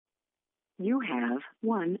You have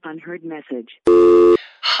one unheard message.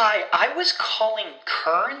 Hi, I was calling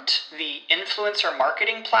Current, the influencer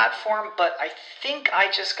marketing platform, but I think I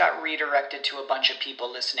just got redirected to a bunch of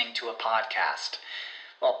people listening to a podcast.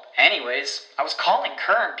 Well, anyways, I was calling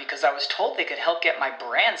Current because I was told they could help get my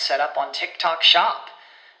brand set up on TikTok Shop,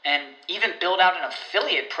 and even build out an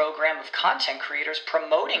affiliate program of content creators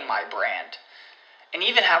promoting my brand, and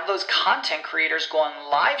even have those content creators go on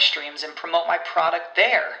live streams and promote my product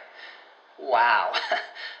there. Wow,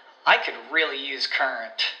 I could really use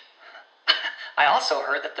Current. I also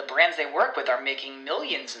heard that the brands they work with are making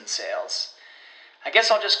millions in sales. I guess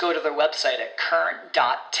I'll just go to their website at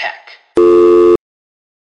current.tech.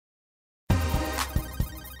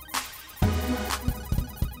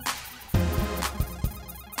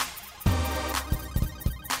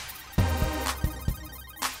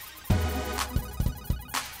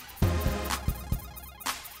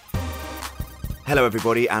 Hello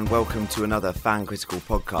everybody and welcome to another Fan Critical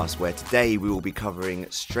podcast where today we will be covering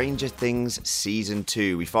Stranger Things Season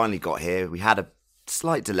 2. We finally got here. We had a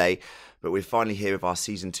slight delay, but we're finally here with our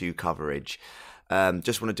Season 2 coverage.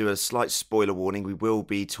 Just want to do a slight spoiler warning. We will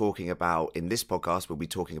be talking about, in this podcast, we'll be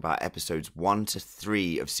talking about episodes 1 to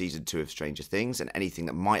 3 of Season 2 of Stranger Things and anything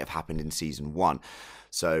that might have happened in Season 1.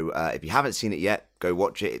 So if you haven't seen it yet, go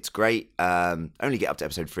watch it. It's great. Only get up to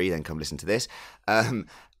episode 3, then come listen to this.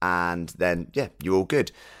 And then, yeah, you're all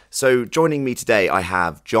good. So joining me today, I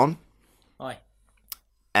have John. Hi.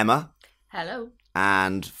 Emma. Hello.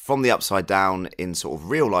 And from the Upside Down, in sort of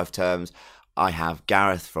real life terms, I have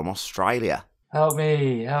Gareth from Australia. Help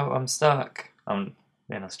me. I'm stuck. I'm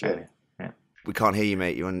in Australia. Yeah. We can't hear you,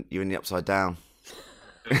 mate. You're in the Upside Down.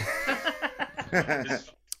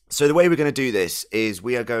 So the way we're going to do this is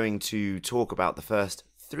we are going to talk about the first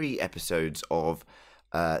 3 episodes of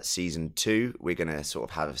Season 2. We're going to sort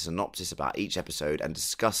of have a synopsis about each episode and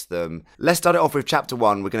discuss them. Let's start it off with Chapter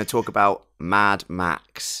 1. We're going to talk about Mad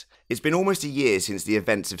Max. It's been almost a year since the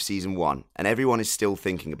events of Season 1, and everyone is still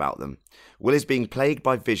thinking about them. Will is being plagued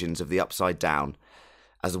by visions of the Upside Down.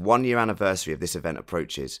 As the 1-year anniversary of this event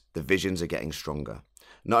approaches, the visions are getting stronger.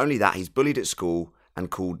 Not only that, he's bullied at school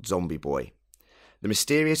and called Zombie Boy. The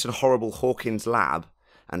mysterious and horrible Hawkins lab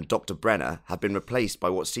and Dr. Brenner have been replaced by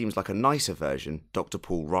what seems like a nicer version, Dr.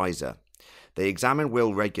 Paul Reiser. They examine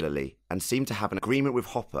Will regularly and seem to have an agreement with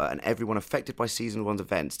Hopper and everyone affected by Season 1's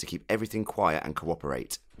events to keep everything quiet and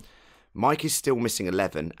cooperate. Mike is still missing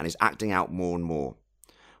Eleven and is acting out more and more.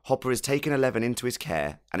 Hopper has taken Eleven into his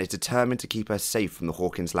care and is determined to keep her safe from the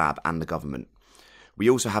Hawkins lab and the government. We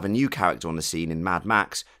also have a new character on the scene in Mad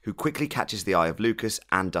Max who quickly catches the eye of Lucas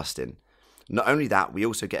and Dustin. Not only that, we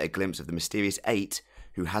also get a glimpse of the mysterious 8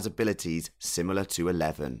 who has abilities similar to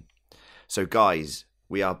 11. So guys,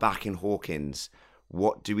 we are back in Hawkins.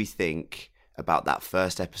 What do we think about that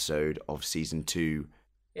first episode of Season 2?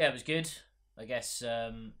 Yeah, it was good. I guess,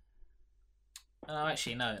 it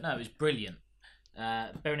was brilliant.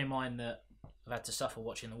 Bearing in mind that I've had to suffer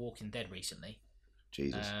watching The Walking Dead recently.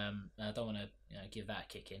 Jesus. I don't want to give that a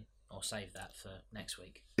kick in. I'll save that for next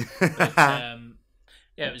week. But,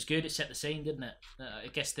 yeah, it was good. It set the scene, didn't it? I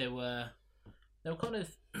guess there were kind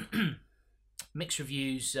of mixed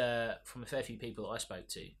reviews from a fair few people that I spoke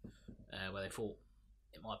to, where they thought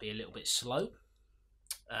it might be a little bit slow.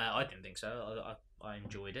 I didn't think so. I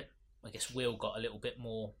enjoyed it. I guess Will got a little bit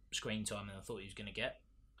more screen time than I thought he was going to get.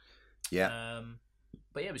 Yeah.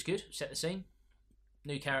 But yeah, it was good. Set the scene.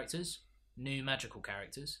 New characters, new magical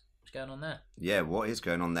characters. What's going on there? Yeah, what is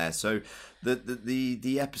going on there? So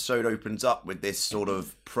the episode opens up with this sort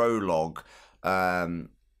of prologue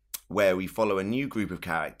where we follow a new group of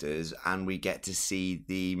characters and we get to see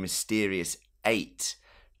the mysterious 8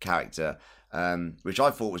 character, which I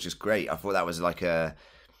thought was just great. I thought that was like I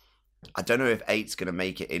don't know if 8's going to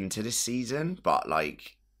make it into this season, but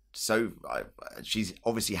she's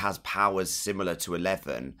obviously has powers similar to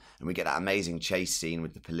 11 and we get that amazing chase scene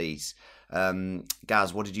with the police.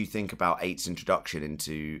 Gaz, what did you think about 8's introduction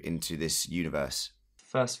into this universe?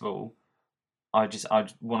 First of all, I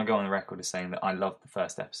want to go on the record as saying that I loved the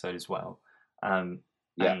first episode as well. And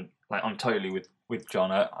I'm totally with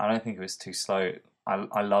John. I don't think it was too slow.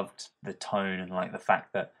 I loved the tone and the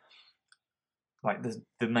fact that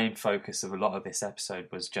the main focus of a lot of this episode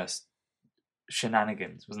was just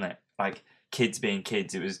shenanigans, wasn't it? Like kids being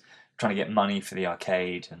kids. It was trying to get money for the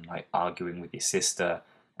arcade and arguing with your sister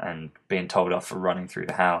and being told off for running through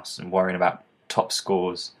the house and worrying about top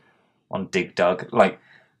scores on Dig Dug.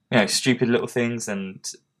 Stupid little things. And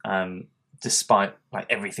despite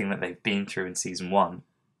everything that they've been through in Season 1,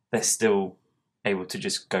 they're still able to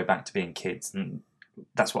just go back to being kids. And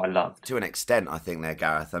that's what I loved. To an extent, I think there,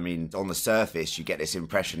 Gareth. I mean, on the surface, you get this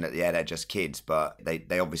impression that, yeah, they're just kids, but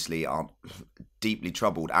they obviously aren't deeply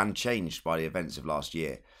troubled and changed by the events of last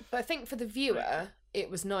year. But I think for the viewer, it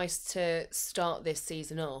was nice to start this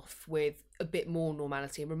season off with a bit more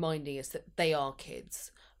normality and reminding us that they are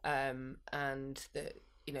kids, and that,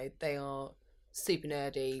 you know, they are super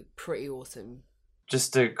nerdy, pretty awesome.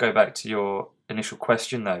 Just to go back to your initial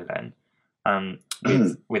question, though, Len,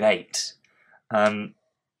 with 8,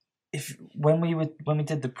 if when we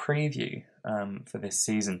did the preview for this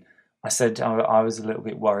season, I said I was a little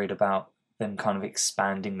bit worried about them kind of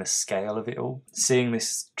expanding the scale of it all. Seeing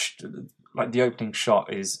this, like the opening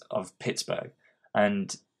shot is of Pittsburgh,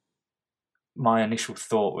 and my initial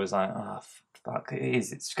thought was like, oh fuck, it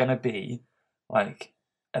is. It's gonna be like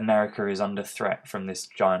America is under threat from this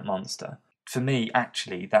giant monster. For me,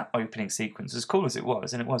 actually, that opening sequence, as cool as it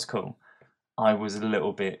was, and it was cool, I was a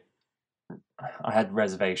little bit. I had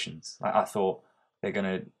reservations. I thought they're going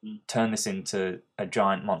to turn this into a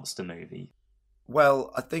giant monster movie.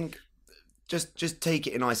 Well, I think just take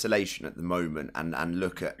it in isolation at the moment and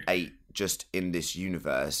look at 8 just in this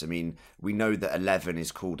universe. I mean, we know that 11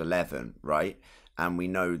 is called 11, right? And we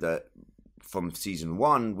know that from season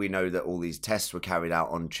 1, we know that all these tests were carried out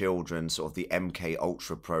on children, sort of the MK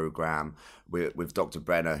Ultra program with Dr.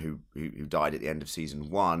 Brenner, who died at the end of season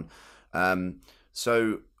 1.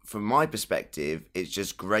 So from my perspective, it's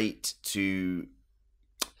just great to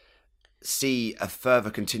see a further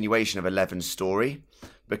continuation of 11's story,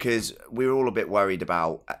 because we were all a bit worried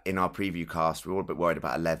about, in our preview cast, we were all a bit worried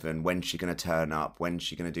about 11. When's she going to turn up? When's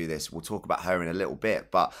she going to do this? We'll talk about her in a little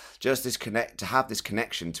bit, but just to have this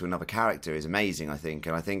connection to another character is amazing, I think.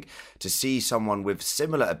 And I think to see someone with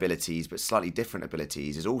similar abilities but slightly different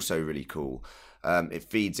abilities is also really cool. It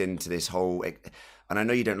feeds into this whole, and I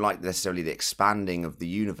know you don't like necessarily the expanding of the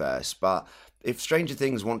universe, but if Stranger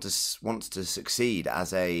Things wants to succeed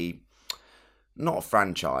as not a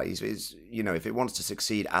franchise, is, you know, if it wants to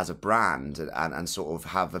succeed as a brand and sort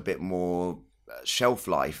of have a bit more shelf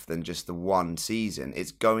life than just the one season,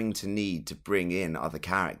 it's going to need to bring in other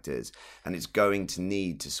characters, and it's going to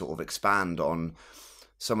need to sort of expand on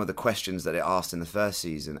some of the questions that it asked in the first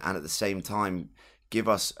season, and at the same time give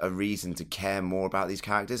us a reason to care more about these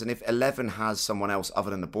characters. And if 11 has someone else other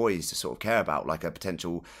than the boys to sort of care about, like a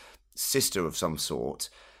potential sister of some sort,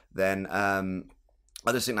 then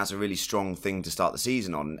I just think that's a really strong thing to start the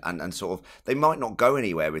season on, and sort of, they might not go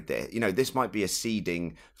anywhere with this. You know, this might be a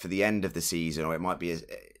seeding for the end of the season, or it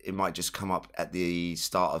might just come up at the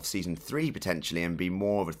start of season 3 potentially and be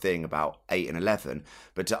more of a thing about 8 and 11.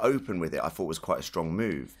 But to open with it, I thought was quite a strong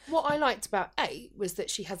move. What I liked about 8 was that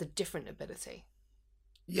she has a different ability.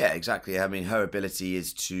 Yeah, exactly. I mean, her ability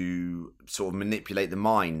is to sort of manipulate the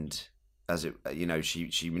mind. As it, you know,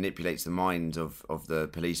 she manipulates the mind of the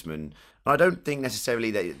policeman. And I don't think necessarily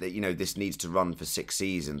that you know, this needs to run for 6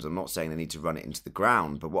 seasons. I'm not saying they need to run it into the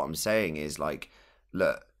ground, but what I'm saying is, like,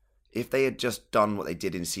 look, if they had just done what they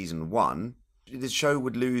did in season 1, the show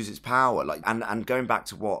would lose its power. Like, and going back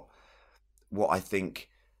to what I think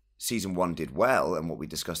season 1 did well, and what we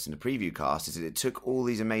discussed in the preview cast, is that it took all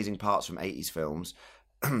these amazing parts from 80s films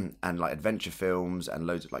and like adventure films and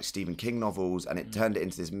loads of like Stephen King novels, and it turned it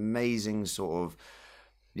into this amazing sort of,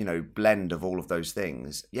 you know, blend of all of those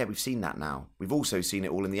things. Yeah, we've seen that now. We've also seen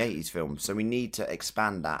it all in the 80s films, so we need to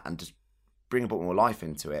expand that and just bring a bit more life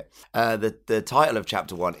into it. The title of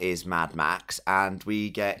chapter 1 is Mad Max, and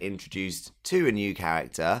we get introduced to a new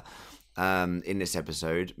character in this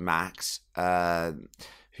episode, Max,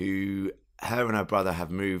 who her and her brother have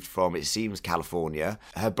moved from, it seems, California.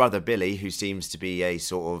 Her brother Billy, who seems to be a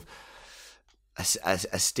sort of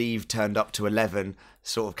a Steve turned up to 11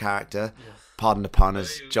 sort of character. Yes. Pardon the pun,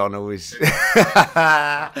 as John always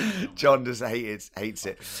John just hates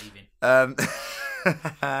it.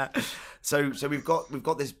 So we've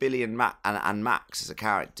got this Billy and Max as a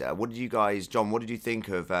character. What did you guys, John? What did you think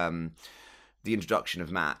of the introduction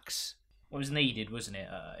of Max? Well, it was needed, wasn't it?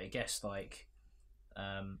 I guess, like,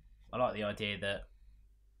 I like the idea that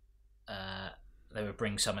they would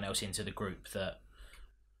bring someone else into the group. That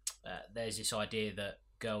there's this idea that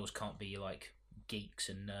girls can't be like geeks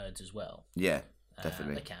and nerds as well. Yeah,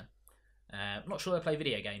 definitely. They can. I'm not sure they play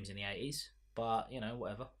video games in the 80s, but, you know,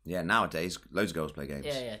 whatever. Yeah, nowadays loads of girls play games.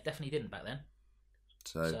 Yeah, definitely didn't back then.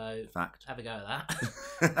 So fact. Have a go at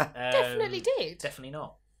that. Definitely did. Definitely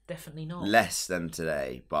not. Less than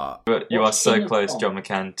today, but you are so close, John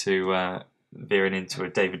McCann, to veering into a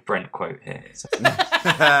David Brent quote here. So.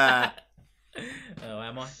 Oh,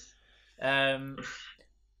 am I?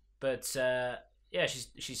 But yeah,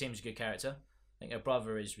 she seems a good character. I think her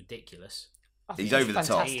brother is ridiculous. I think He's over the top.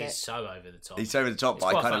 fantastic. He is so over the top. He's over the top, It's but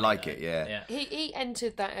I quite kind of funny, like though. it. Yeah. He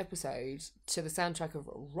entered that episode to the soundtrack of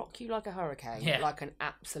 "Rock You Like a Hurricane" Yeah. like an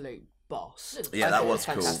absolute boss. Yeah, I that thought it was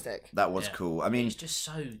cool. fantastic. That was Yeah. cool. I mean, he's just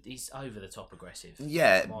he's over the top aggressive.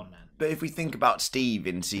 yeah, Come on, man. but if we think about Steve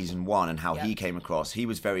in season 1 and how Yeah. he came across, he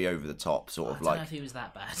was very over the top, sort I of don't know like. if he was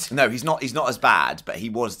that bad. No, he's not. He's not as bad, but he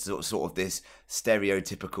was sort of this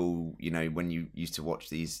stereotypical. You know, when you used to watch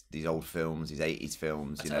these old films, these 80s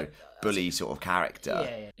films, you know, bully sort of character.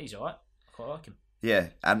 Yeah, he's alright. I quite like him. Yeah,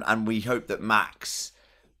 and we hope that Max,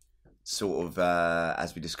 sort of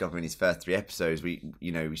as we discover in his first 3 episodes, we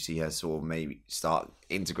see her sort of maybe start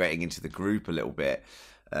integrating into the group a little bit,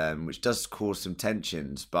 which does cause some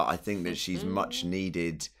tensions. But I think that she's much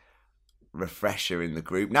needed refresher in the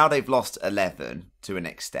group. Now they've lost 11 to an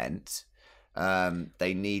extent.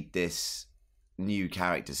 They need this new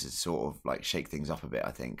character to sort of like shake things up a bit,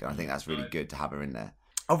 I think. And I think that's really good to have her in there.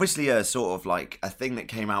 Obviously, sort of like a thing that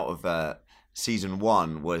came out of season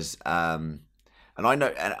 1 was, and I know,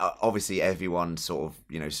 and obviously everyone sort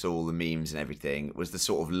of, saw all the memes and everything, was the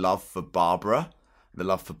sort of love for Barbara, the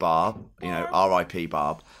love for Barb, R.I.P.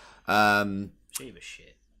 Barb. She was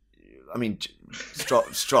shit. I mean,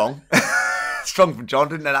 strong. Strong from John,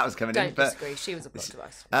 didn't know that was coming in. Don't But disagree. She was a plot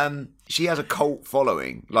device. she has a cult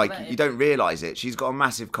following. Like, you don't realise it. She's got a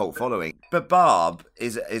massive cult following. But Barb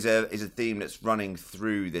is a theme that's running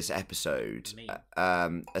through this episode,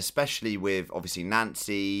 especially with obviously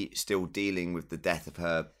Nancy still dealing with the death of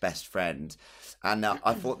her best friend. And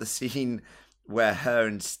I thought the scene where her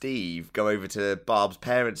and Steve go over to Barb's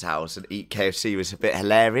parents' house and eat KFC was a bit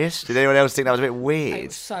hilarious. Did anyone else think that was a bit It weird?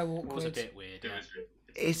 was so It was a awkward. bit weird. Yeah.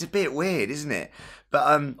 It's a bit weird, isn't it?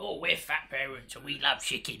 But Oh, we're fat parents and we love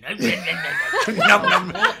chicken. num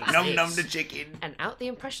num What num is num this? the chicken. And out the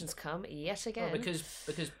impressions come yet again. Well,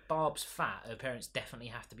 because Barb's fat, her parents definitely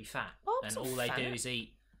have to be fat, Barb's and not all they fat. do is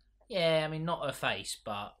eat. Yeah, I mean not her face,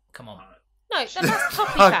 but come on. No, that's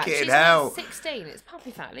puppy fat. Fucking She's hell. like 16. It's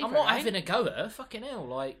puppy fat. Leave I'm her not alone. having a go at her. Fucking hell,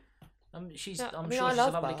 like I'm No, sure I mean, she's I a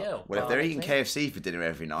love lovely Barb. girl. Well, if but- they're eating KFC for dinner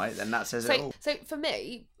every night, then that says it all. So for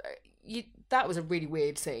me, that was a really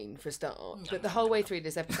weird scene for a start. But the whole way through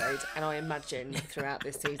this episode, and I imagine throughout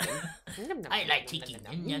this season, I like chicken.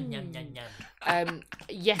 Yum, yum, yum, yum.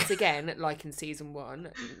 yet again, like in season 1,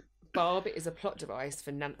 Barb is a plot device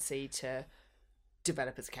for Nancy to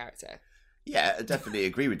develop as a character. Yeah, I definitely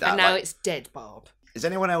agree with that. And now Like, it's dead Barb. is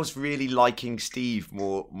anyone else really liking Steve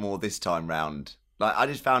more this time round? Like, I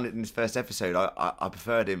just found it in his first episode. I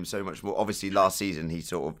preferred him so much more. Obviously, last season he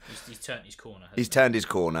sort of He's turned his corner. he's turned his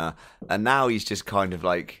corner, and now he's just kind of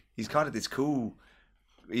like he's kind of this cool.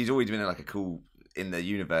 He's always been like a cool in the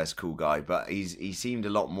universe cool guy, but he seemed a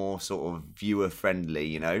lot more sort of viewer friendly.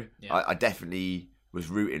 Yeah. I definitely was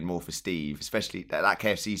rooting more for Steve, especially that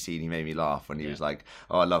KFC scene. He made me laugh when he was like,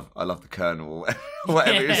 "Oh, I love the Colonel," or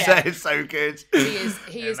whatever he was Yeah. saying. It's so good. He is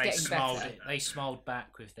And they getting smiled. better. They smiled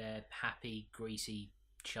back with their happy, greasy,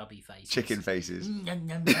 chubby faces. Chicken faces. Yum, yum,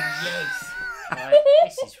 yum, yes. Like,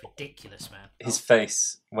 this is ridiculous, man. His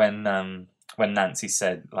face when Nancy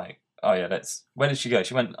said like, "Oh yeah, where did she go?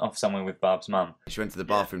 She went off somewhere with Barb's mum She went to the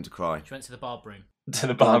bathroom to cry. She went to the bar room. to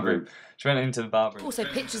the bar room. She went into the bar room. Also,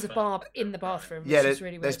 pictures of Barb in the bathroom. Yeah, which there's, is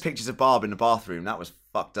really there's weird. pictures of Barb in the bathroom. That was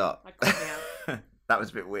fucked up. That creeped me out. That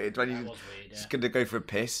was a bit weird. When That you was weird. just Yeah. going to go for a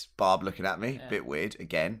piss, Barb looking at me, Yeah. bit weird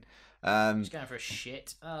again. She's going for a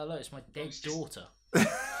shit. Oh, look, it's my dead daughter.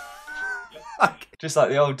 Just like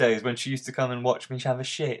the old days when she used to come and watch me have a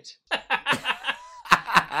shit. That's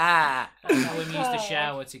how we used to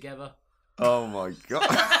shower together. Oh my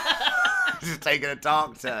god, this is taking a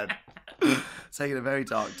dark turn. It's taking a very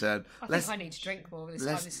dark turn. I think I need to drink more this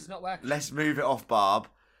time. let's- This is not working. Let's move it off Barb.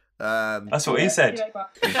 That's what he said.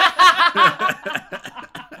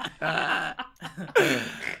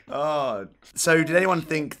 Oh, so did anyone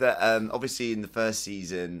think that? Obviously, in the first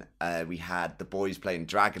season, we had the boys playing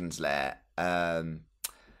Dragon's Lair,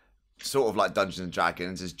 sort of like Dungeons and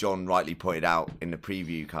Dragons, as John rightly pointed out in the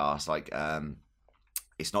preview cast. Like,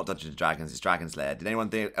 it's not Dungeons and Dragons; it's Dragon's Lair. Did anyone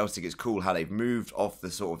else think it's cool how they've moved off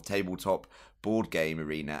the sort of tabletop board game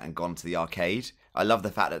arena and gone to the arcade? I love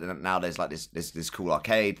the fact that now there's like this cool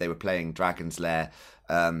arcade. They were playing Dragon's Lair,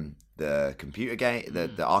 the computer game,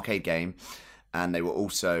 the arcade game, and they were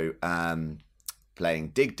also playing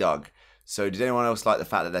Dig Dug. So did anyone else like the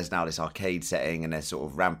fact that there's now this arcade setting and they're sort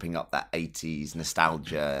of ramping up that 80s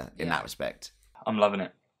nostalgia in that respect? I'm loving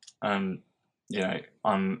it.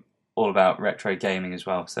 I'm all about retro gaming as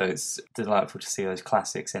well, so it's delightful to see those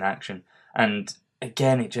classics in action. And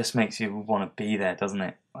again, it just makes you want to be there, doesn't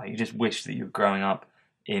it? Like, you just wish that you were growing up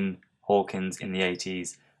in Hawkins in the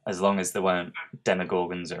 80s, as long as there weren't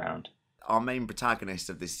Demogorgons around. our main protagonist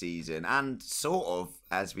of this season, and sort of,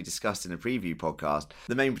 as we discussed in a preview podcast,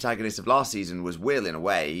 the main protagonist of last season was Will in a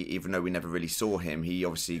way, even though we never really saw him. He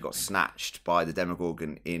obviously got snatched by the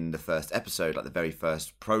Demogorgon in the first episode, like the very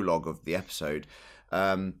first prologue of the episode.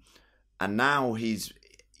 And now he's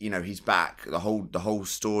back. The whole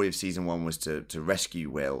story of season 1 was to rescue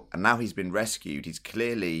Will, and now he's been rescued. He's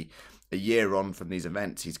clearly, a year on from these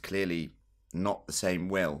events, he's clearly not the same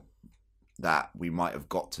Will that we might have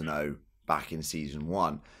got to know back in season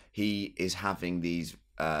 1. He is having these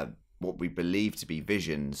what we believe to be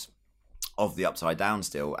visions of the Upside Down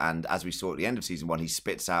still, and as we saw at the end of season 1, he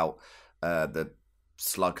spits out the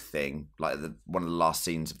slug thing, like one of the last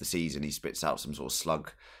scenes of the season. He spits out some sort of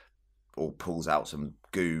slug, or pulls out some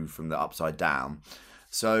goo from the Upside Down.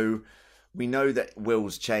 So we know that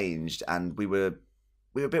Will's changed, and we were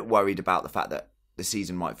a bit worried about the fact that the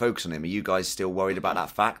season might focus on him. Are you guys still worried about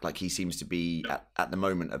that fact? Like, he seems to be at the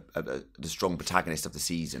moment the strong protagonist of the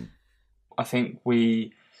season. I think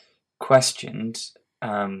we questioned,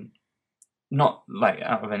 not like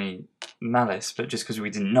out of any malice, but just because we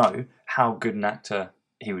didn't know how good an actor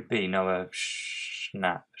he would be. Noah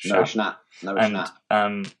Schnapp.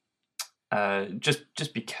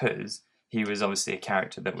 Just because he was obviously a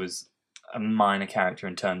character that was a minor character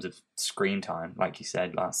in terms of screen time, like you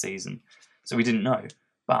said last season. So we didn't know.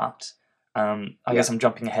 But I guess I'm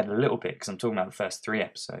jumping ahead a little bit because I'm talking about the first 3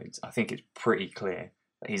 episodes. I think it's pretty clear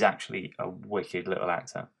that he's actually a wicked little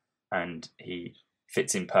actor, and he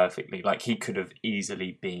fits in perfectly. Like, he could have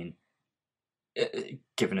easily been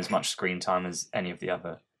given as much screen time as any of the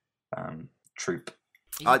other troupe.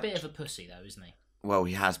 He's a bit of a pussy, though, isn't he? Well,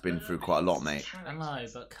 he has been through quite a lot, mate. I know,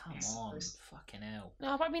 but come on, fucking hell.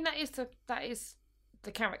 No, but I mean that is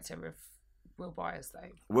the character of Will Byers,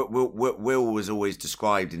 though. Will was always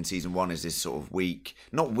described in season 1 as this sort of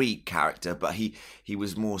not weak character, but he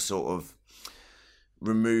was more sort of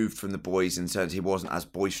removed from the boys in terms he wasn't as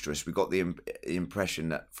boisterous. We got the impression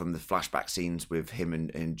that from the flashback scenes with him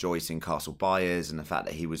and Joyce in Castle Byers, and the fact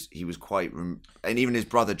that he was quite, and even his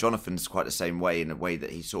brother Jonathan's quite the same way, in a way that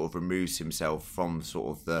he sort of removes himself from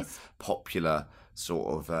sort of the popular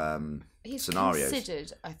sort of he's scenarios.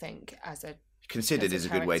 Considered, I think, considered is a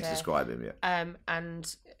good way to describe him. Yeah.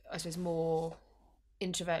 And I suppose more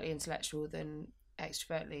introvertly intellectual than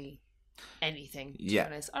extrovertly anything, to be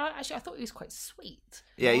honest. I thought he was quite sweet.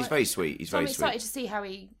 Yeah, he's very sweet. I'm excited to see how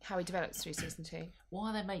he develops through season 2.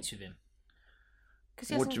 Why are they mates with him? Because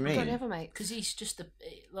he What do you mean? got any other mates. Because he's just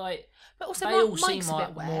like. But also, they all Mike's seem a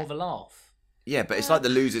like bit more of a laugh. Yeah, but it's like the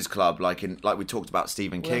Losers Club, like we talked about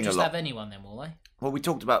Stephen King Just a lot. have anyone then, will they? Well, we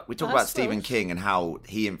talked about Stephen King and how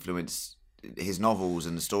he influenced his novels,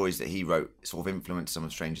 and the stories that he wrote sort of influenced some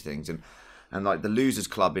of Stranger Things, and like the Losers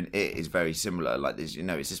Club in it is very similar. Like there's,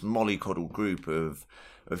 it's this mollycoddle group of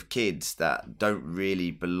kids that don't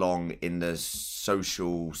really belong in the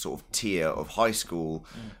social sort of tier of high school,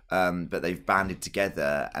 but they've banded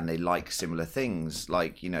together and they like similar things.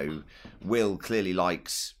 Like, Will clearly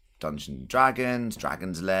likes Dungeons and Dragons,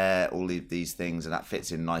 Dragon's Lair, all of these things, and that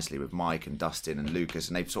fits in nicely with Mike and Dustin and Lucas,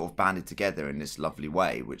 and they've sort of banded together in this lovely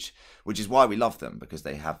way, which is why we love them, because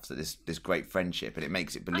they have this great friendship, and it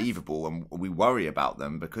makes it believable, and we worry about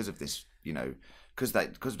them because of this,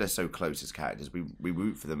 because they're so close as characters, we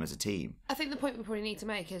root for them as a team. I think the point we probably need to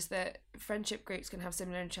make is that friendship groups can have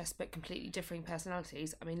similar interests but completely differing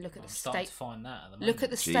personalities. I mean, look at the state. To find that at the moment. Look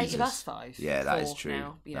at the state of us 5. Yeah, that is true.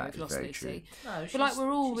 Now, that we've lost very Lucy. No, but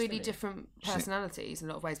we're all really different personalities in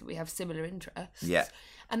a lot of ways, but we have similar interests. Yeah.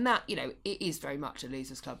 And that, it is very much a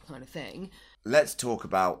Losers Club kind of thing. Let's talk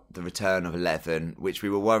about the return of Eleven, which we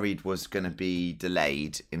were worried was going to be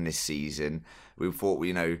delayed in this season. We thought,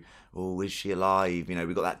 is she alive? We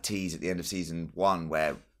got that tease at the end of season 1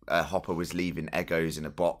 where Hopper was leaving Eggos in a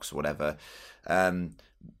box or whatever.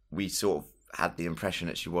 We sort of had the impression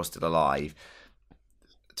that she was still alive.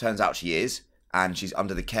 Turns out she is, and she's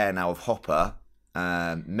under the care now of Hopper,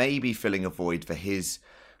 maybe filling a void for his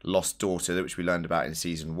lost daughter, which we learned about in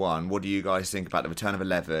season 1. What do you guys think about the return of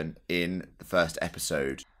Eleven in the first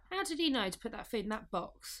episode? How did he know to put that food in that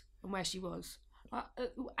box and where she was?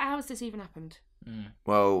 How has this even happened?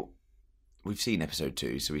 Well, we've seen episode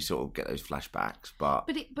 2, so we sort of get those flashbacks, but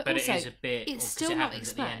also, it is a bit. It's still not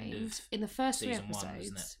explained in the first 3 episodes. 1,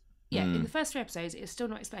 isn't it? Yeah, in the first 3 episodes, it's still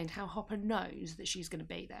not explained how Hopper knows that she's going to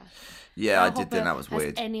be there. Yeah, I did Hopper think that was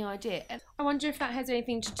weird. Has any idea? And I wonder if that has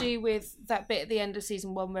anything to do with that bit at the end of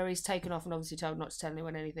season 1 where he's taken off and obviously told not to tell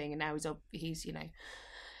anyone anything, and now he's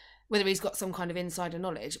whether he's got some kind of insider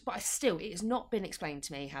knowledge. But it has not been explained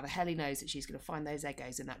to me how the hell he knows that she's going to find those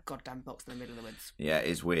Eggos in that goddamn box in the middle of the woods. Yeah, it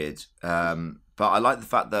is weird. But I like the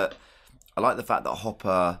fact that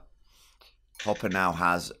Hopper Hopper now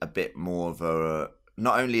has a bit more of a.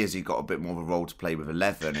 Not only has he got a bit more of a role to play with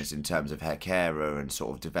Eleven, as in terms of her carer and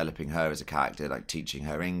sort of developing her as a character, like teaching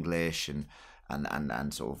her English and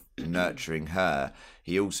sort of nurturing her.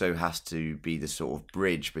 He also has to be the sort of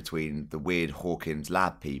bridge between the weird Hawkins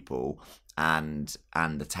lab people and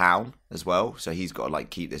the town as well. So he's got to like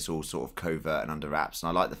keep this all sort of covert and under wraps. And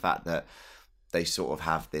I like the fact that they sort of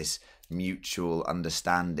have this mutual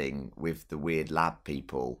understanding with the weird lab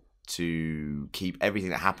people to keep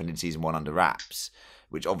everything that happened in season 1 under wraps,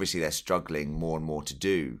 which obviously they're struggling more and more to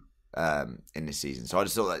do in this season. So I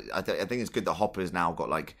just thought that, I think it's good that Hopper's now got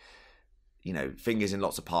like, you know, fingers in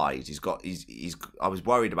lots of pies. He's I was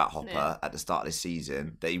worried about Hopper at the start of this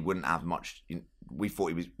season that he wouldn't have much. We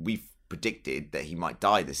predicted that he might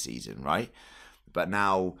die this season, right? But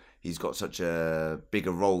now he's got such a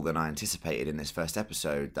bigger role than I anticipated in this first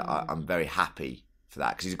episode that I'm very happy for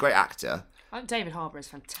that, because he's a great actor. David Harbour is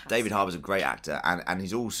fantastic. David Harbour's a great actor, and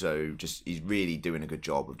he's also he's really doing a good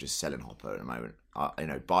job of just selling Hopper at the moment. You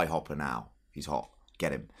know, buy Hopper now. He's hot.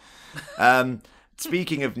 Get him.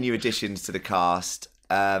 Speaking of new additions to the cast,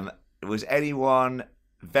 was anyone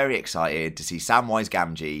very excited to see Samwise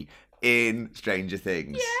Gamgee in Stranger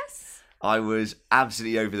Things? Yes. I was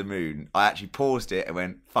absolutely over the moon. I actually paused it and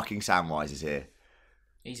went, fucking Samwise is here.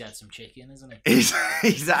 He's had some chicken, hasn't he? He's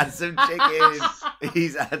had some chicken.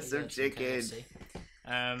 He's had some chicken.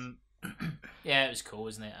 Yeah, it was cool,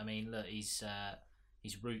 wasn't it? I mean, look, his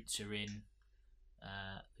roots are in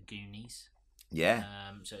the Goonies. Yeah.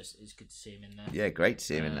 So it's good to see him in there. Yeah, great to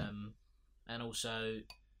see him in there. And also,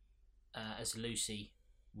 as Lucy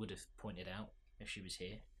would have pointed out if she was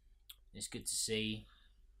here, it's good to see,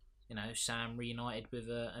 you know, Sam reunited with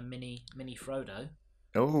a mini Frodo.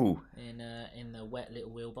 Oh. In the wet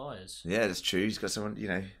little wheel buyers. Yeah, that's true. He's got someone, you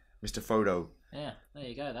know, Mr. Frodo. Yeah, there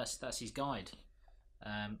you go. That's his guide.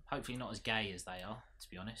 Hopefully not as gay as they are, to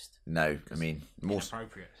be honest. No, I mean, more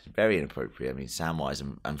inappropriate. Very inappropriate. I mean, Samwise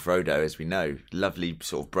and Frodo, as we know, lovely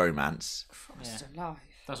sort of bromance. Frost alive.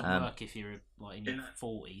 Doesn't work if you're like in your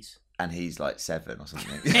 40s. And he's like 7 or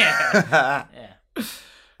something. Yeah.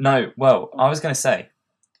 No, well, I was going to say,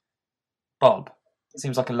 Bob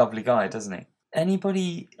seems like a lovely guy, doesn't he?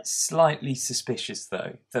 Anybody slightly suspicious,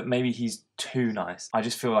 though, that maybe he's too nice? I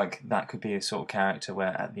just feel like that could be a sort of character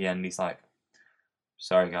where at the end he's like,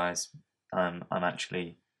 sorry guys, I'm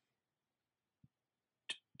actually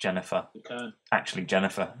Jennifer. Actually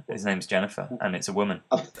Jennifer. His name's Jennifer, and it's a woman.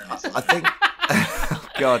 I think...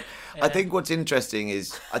 God, yeah. I think what's interesting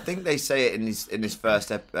is, I think they say it in this first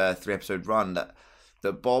 3-episode run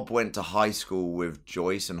that Bob went to high school with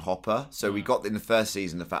Joyce and Hopper. So we got in the first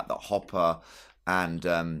season the fact that Hopper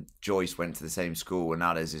and Joyce went to the same school, and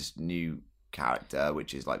now there's this new character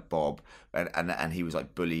which is like Bob, and he was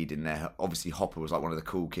like bullied in there. Obviously Hopper was like one of the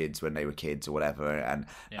cool kids when they were kids or whatever, and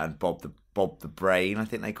Bob the brain, I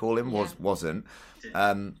think they call him, wasn't.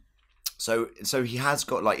 So he has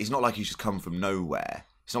got like, he's not like he's just come from nowhere.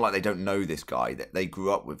 It's not like they don't know this guy, that they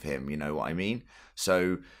grew up with him, you know what I mean?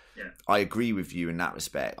 So I agree with you in that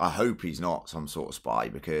respect. I hope he's not some sort of spy,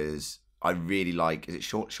 because I really like, is it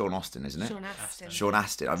Sean Astin, isn't it? Sean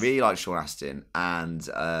Astin. I really like Sean Astin, and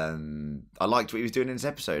I liked what he was doing in this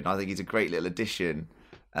episode, and I think he's a great little addition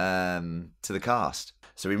to the cast.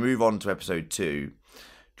 So we move on to episode 2,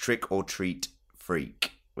 Trick or Treat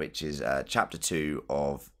Freak, which is chapter 2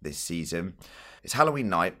 of this season. It's Halloween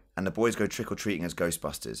night, and the boys go trick-or-treating as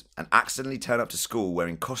Ghostbusters and accidentally turn up to school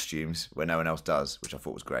wearing costumes where no one else does, which I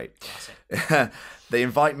thought was great. They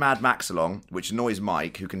invite Mad Max along, which annoys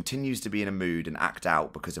Mike, who continues to be in a mood and act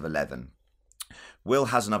out because of 11. Will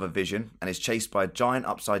has another vision and is chased by a giant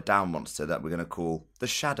upside-down monster that we're going to call the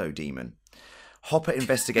Shadow Demon. Hopper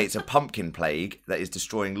investigates a pumpkin plague that is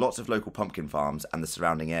destroying lots of local pumpkin farms and the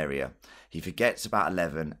surrounding area. He forgets about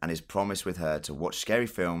 11 and is promised with her to watch scary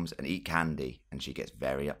films and eat candy, and she gets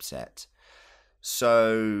very upset.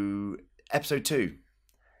 So, episode 2.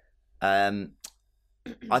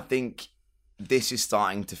 I think this is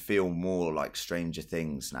starting to feel more like Stranger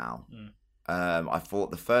Things now. I thought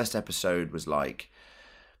the first episode was like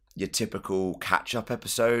your typical catch-up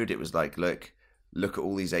episode. It was like, look at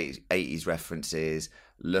all these 80s references,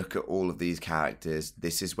 look at all of these characters,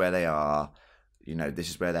 this is where they are, you know, this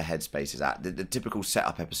is where their headspace is at. The typical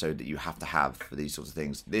setup episode that you have to have for these sorts of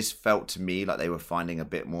things. This felt to me like they were finding a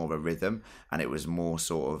bit more of a rhythm, and it was more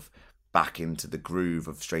sort of back into the groove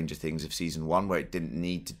of Stranger Things of season 1, where it didn't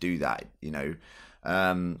need to do that, you know.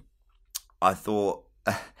 I thought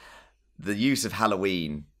the use of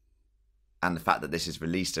Halloween and the fact that this is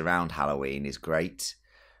released around Halloween is great.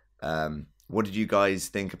 What did you guys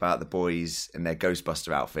think about the boys in their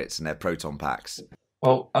Ghostbuster outfits and their proton packs?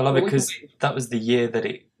 Well, I love it Well, we because can- that was the year that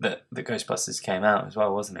the Ghostbusters came out as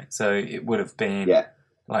well, wasn't it? So it would have been Yeah.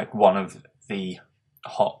 like one of the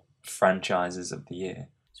hot franchises of the year.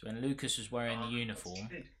 So when Lucas was wearing the uniform,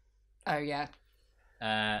 Oh yeah.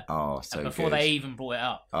 Oh, so and before good. they even brought it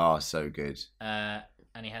up, Oh, so good. and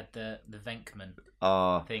he had the Venkman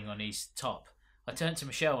Oh. thing on his top, I turned to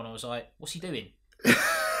Michelle and I was like, "What's he doing?"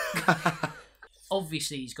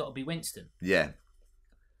 Obviously, he's got to be Winston. Yeah.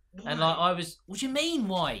 And like I was, what do you mean?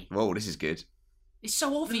 Why? Whoa, this is good. It's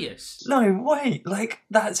so obvious. No, wait, like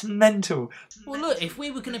that's mental. Well, look, if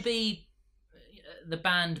we were going to be the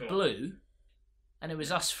band Blue, and it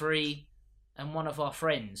was us three and one of our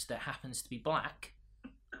friends that happens to be black,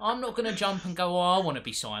 I'm not going to jump and go, "Oh, I want to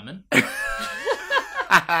be Simon."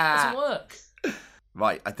 Doesn't work.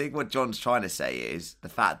 Right, I think what John's trying to say is the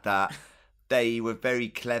fact that they were very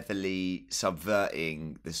cleverly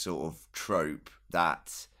subverting the sort of trope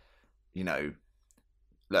that, you know,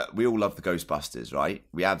 look, we all love the Ghostbusters, right?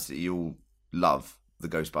 We absolutely all love the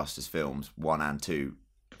Ghostbusters films, 1 and 2.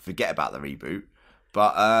 Forget about the reboot.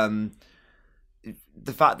 But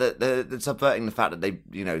the fact that they're subverting the fact that they,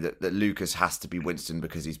 you know, that Lucas has to be Winston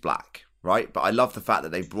because he's black, right? But I love the fact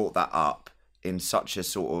that they brought that up in such a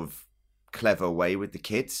sort of clever way with the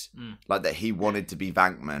kids, like that he wanted to be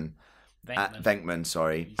Venkman,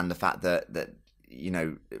 sorry, and the fact that you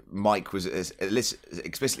know Mike was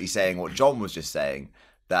explicitly saying what John was just saying,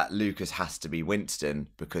 that Lucas has to be Winston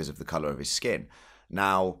because of the color of his skin.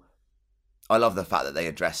 Now, I love the fact that they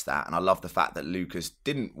addressed that, and I love the fact that Lucas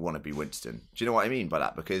didn't want to be Winston. Do you know what I mean by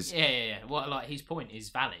that? Because Yeah. Well, like his point is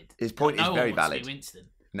valid. His point is No one very wants to valid. be Winston.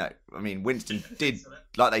 no, I mean Winston did,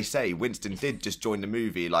 like they say, Winston did just join the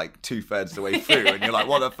movie like 2/3 of the way through, and you're like,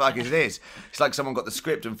 what the fuck is this? It's like someone got the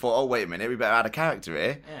script and thought, oh wait a minute, we better add a character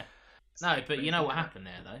here. Yeah. No, but you know what happened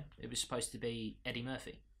there though? It was supposed to be Eddie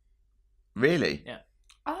Murphy. Really? Yeah.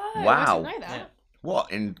 Oh, Wow. I didn't know that. Yeah.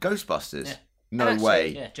 What, in Ghostbusters? Yeah. No And actually- way.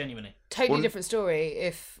 Yeah, genuinely. Totally Well- different story.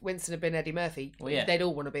 If Winston had been Eddie Murphy, Well, yeah. they'd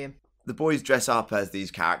all want to be him. The boys dress up as these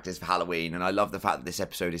characters for Halloween, and I love the fact that this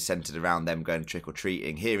episode is centered around them going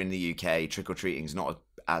trick-or-treating. Here in the UK, trick-or-treating is not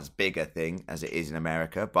as big a thing as it is in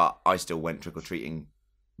America, but I still went trick-or-treating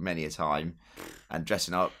many a time, and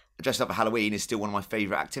dressing up for Halloween is still one of my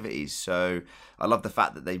favourite activities. So I love the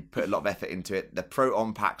fact that they put a lot of effort into it. The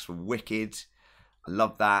proton packs were wicked. I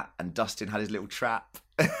love that. And Dustin had his little trap.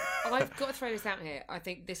 I've got to throw this out here. I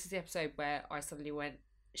think this is the episode where I suddenly went,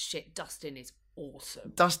 "Shit, Dustin is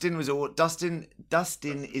awesome." Dustin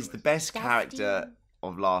is the best character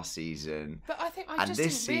of last season. But I think I And just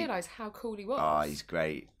this didn't realise how cool he was. Oh, he's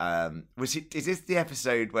great. Is this the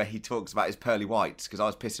episode where he talks about his pearly whites? Because I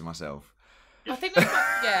was pissing myself. I think that's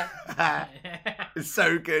yeah. It's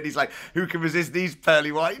so good. He's like, who can resist these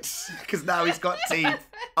pearly whites? Because now he's got teeth.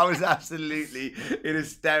 I was absolutely in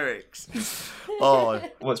hysterics. Oh,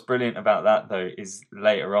 What's brilliant about that though is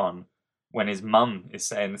later on when his mum is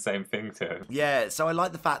saying the same thing to him. yeah. So I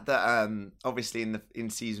like the fact that obviously in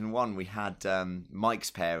season 1 we had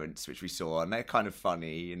Mike's parents, which we saw, and they're kind of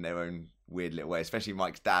funny in their own weird little way. Especially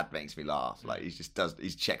Mike's dad makes me laugh. Like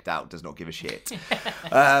he's checked out, does not give a shit.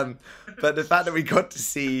 But the fact that we got to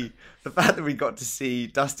see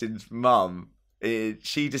Dustin's mum,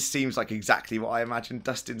 she just seems like exactly what I imagined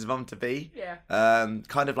Dustin's mum to be. Yeah.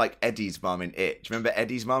 Kind of like Eddie's mum in It. Do you remember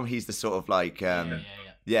Eddie's mum? He's the sort of like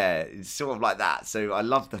yeah, it's sort of like that. So I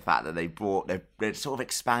love the fact that they're sort of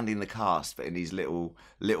expanding the cast, but in these little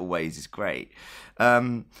ways is great.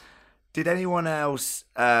 Did anyone else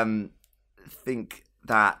think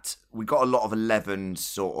that we got a lot of 11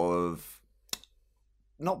 sort of,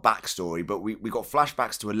 not backstory, but we got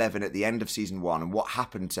flashbacks to 11 at the end of season 1 and what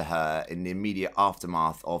happened to her in the immediate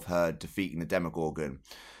aftermath of her defeating the Demogorgon.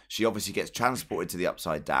 She obviously gets transported to the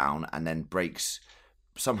Upside Down and then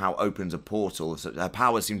somehow opens a portal. So her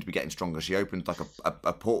powers seem to be getting stronger. She opens like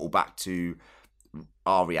a portal back to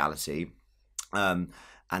our reality. And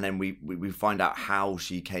then we find out how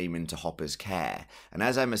she came into Hopper's care. And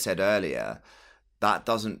as Emma said earlier,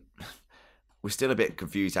 we're still a bit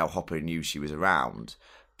confused how Hopper knew she was around.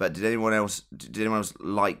 But did anyone else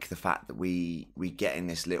like the fact that we get in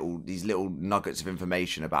these little nuggets of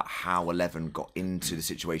information about how Eleven got into the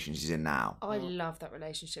situation she's in now? I love that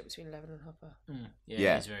relationship between Eleven and Hopper.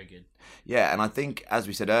 Yeah, it's very good. Yeah, and I think, as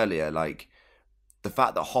we said earlier, like the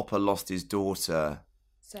fact that Hopper lost his daughter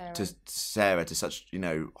to Sarah to such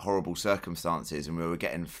horrible circumstances, and we were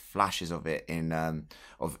getting flashes of it in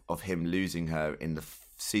of him losing her in the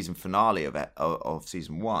season finale of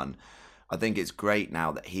season 1. I think it's great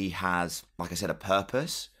now that he has, like I said, a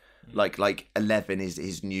purpose. Like 11 is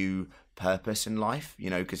his new purpose in life,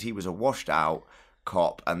 because he was a washed out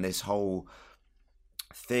cop, and this whole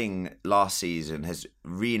thing last season has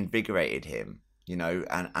reinvigorated him, you know,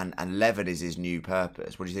 and 11 is his new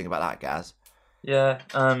purpose. What do you think about that, Gaz? Yeah,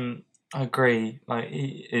 I agree. Like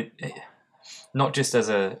it not just as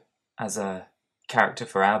a character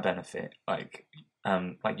for our benefit, like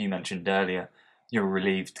you mentioned earlier, you're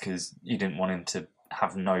relieved because you didn't want him to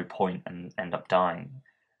have no point and end up dying.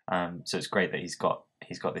 So it's great that he's got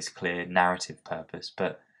this clear narrative purpose.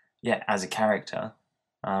 But yeah, as a character,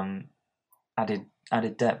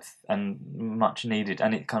 added depth and much needed,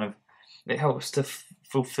 and it helps to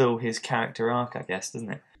fulfill his character arc, I guess,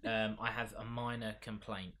 doesn't it? I have a minor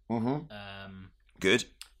complaint. Good.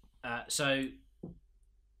 So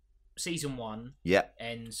season 1 Yep.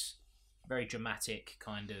 ends very dramatic,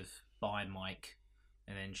 kind of by Mike,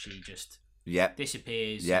 and then she just Yep.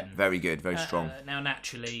 disappears. Yep. and, Very good. Very strong. Now,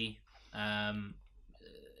 naturally,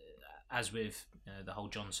 as with the whole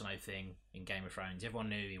Jon Snow thing in Game of Thrones, everyone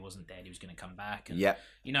knew he wasn't dead. He was going to come back. And, Yep.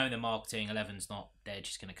 you know, in the marketing, 11's not dead.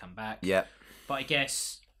 She's going to come back. Yep. But I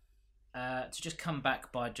guess to just come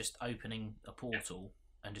back by just opening a portal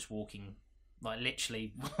and just walking, like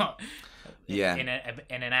literally, Yeah. in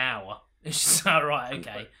an hour. It's just all right.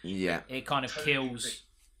 Okay. Yeah. It kind of kills.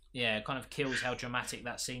 Yeah, it kind of kills how dramatic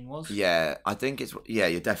that scene was. Yeah. I think it's. Yeah,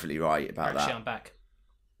 you're definitely right about Actually, that. I'm back.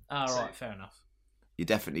 Oh, right, fair enough. You're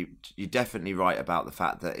definitely right about the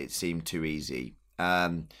fact that it seemed too easy.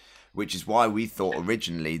 Which is why we thought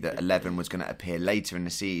originally that 11 was going to appear later in the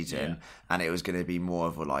season, and it was going to be more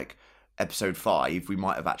of a like episode 5. We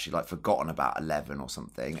might have actually like forgotten about 11 or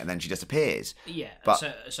something, and then she just appears. Yeah, But-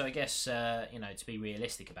 so I guess to be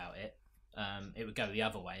realistic about it, it would go the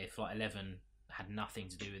other way. If like 11 had nothing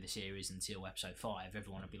to do with the series until episode 5,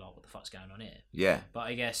 everyone would be like, "What the fuck's going on here?" Yeah. But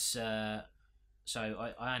I guess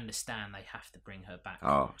so. I understand they have to bring her back.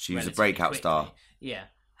 Oh, she was a relatively breakout quickly. star. Yeah.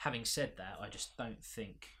 Having said that, I just don't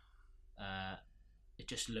think it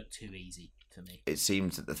just looked too easy for me. It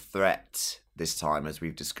seems that the threat this time, as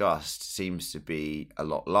we've discussed, seems to be a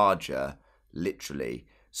lot larger, literally.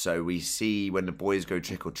 So we see when the boys go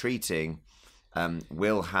trick-or-treating,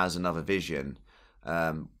 Will has another vision.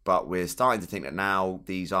 But we're starting to think that now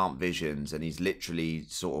these aren't visions, and he's literally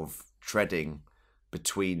sort of treading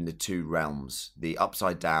between the two realms, the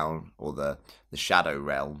upside down, or the shadow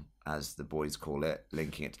realm, as the boys call it,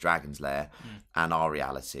 linking it to Dragon's Lair, and our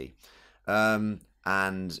reality.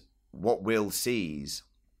 And what Will sees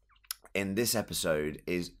in this episode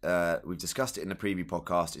is, we've discussed it in the preview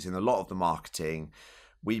podcast, it's in a lot of the marketing.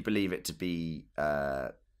 We believe it to be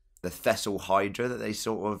the Thessal Hydra that they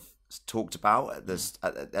sort of talked about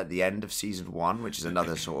at the end of season 1, which is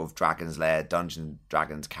another sort of Dragon's Lair, Dungeons &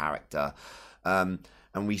 Dragons character.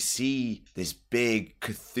 And we see this big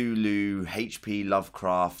Cthulhu, H.P.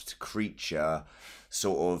 Lovecraft creature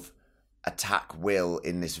sort of attack Will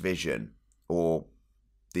in this vision, or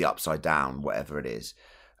the Upside Down, whatever it is.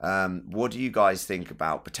 What do you guys think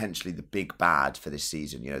about potentially the big bad for this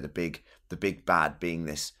season? You know, the big bad being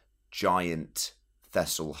this giant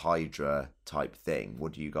Thessal Hydra type thing.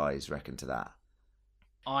 What do you guys reckon to that?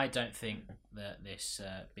 I don't think that this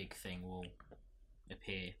big thing will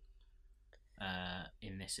appear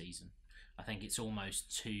in this season. I think it's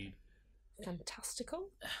almost too Fantastical.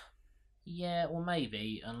 Yeah, or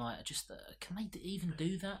maybe, and like, just can they even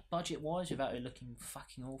do that budget-wise without it looking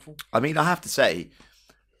fucking awful? I mean, I have to say,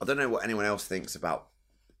 I don't know what anyone else thinks about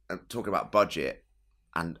talking about budget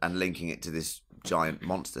and linking it to this giant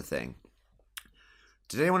monster thing.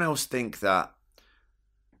 Did anyone else think that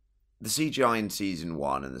the CGI in season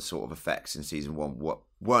 1 and the sort of effects in season 1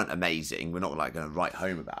 weren't amazing? We're not like going to write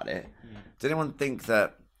home about it. Did anyone think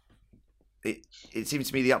that it seems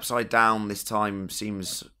to me the Upside Down this time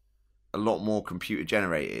seems a lot more computer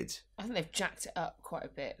generated? I think they've jacked it up quite a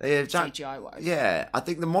bit, CGI wise. Yeah, I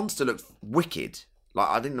think the monster looked wicked. Like,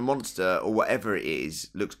 I think the monster or whatever it is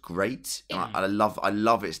looks great. And I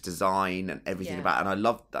love its design and everything about it. And I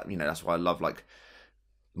love that, you know, that's why I love like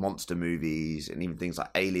monster movies and even things like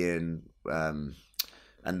Alien,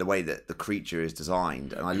 and the way that the creature is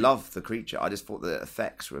designed. And I love the creature. I just thought the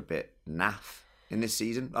effects were a bit naff in this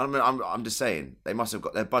season. I mean, I'm just saying, they must have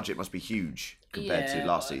got, their budget must be huge compared to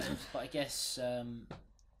last season. But I guess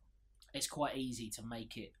it's quite easy to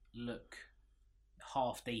make it look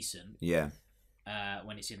half decent. Yeah.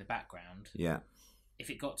 When it's in the background. Yeah. If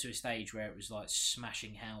it got to a stage where it was like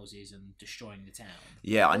smashing houses and destroying the town.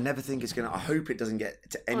 Yeah, I never think it's gonna. I hope it doesn't get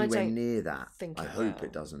to anywhere near that. I hope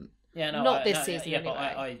it doesn't. Yeah, no, not this season. Yeah, anyway. but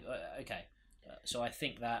I okay. So I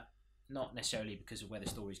think that not necessarily because of where the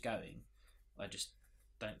story's going. I just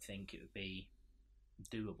don't think it would be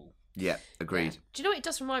doable. Yeah, agreed. Yeah. Do you know what it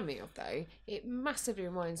does remind me of though? It massively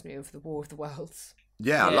reminds me of the War of the Worlds.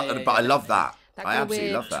 Yeah, but I love that. That I kind of absolutely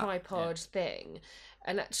weird love that. tripod thing.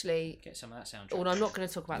 And actually, Get some of that soundtrack. well, I'm not going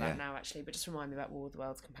to talk about Yeah. that now, actually, but just remind me about War of the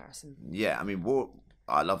Worlds comparison. Yeah, I mean,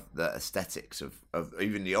 I love the aesthetics of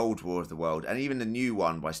even the old War of the World, and even the new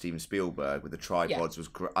one by Steven Spielberg with the tripods was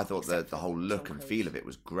great. I thought Except the for whole look Tom and Cruise. feel of it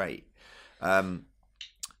was great.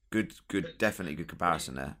 Good, definitely good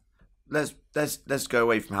comparison there. Let's go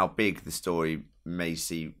away from how big the story may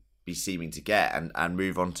be seeming to get, and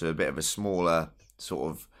move on to a bit of a smaller sort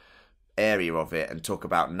of area of it, and talk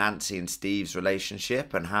about Nancy and Steve's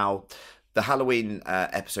relationship, and how the Halloween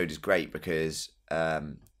episode is great because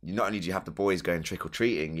not only do you have the boys going trick or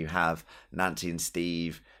treating, you have Nancy and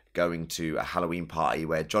Steve going to a Halloween party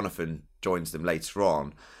where Jonathan joins them later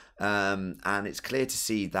on. And it's clear to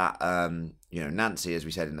see that Nancy, as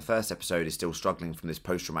we said in the first episode, is still struggling from this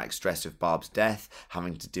post-traumatic stress of Barb's death,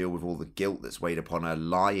 having to deal with all the guilt that's weighed upon her,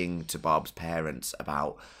 lying to Barb's parents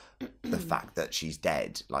about the fact that she's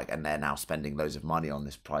dead, and they're now spending loads of money on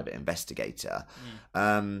this private investigator.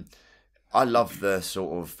 I love the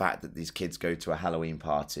sort of fact that these kids go to a Halloween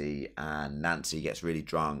party and Nancy gets really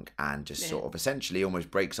drunk and just sort of essentially almost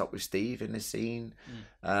breaks up with Steve in this scene.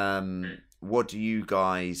 What do you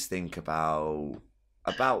guys think about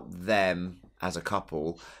them as a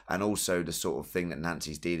couple, and also the sort of thing that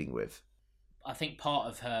Nancy's dealing with? I think part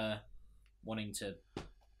of her wanting to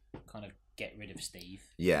kind of get rid of Steve.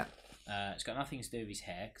 Yeah. It's got nothing to do with his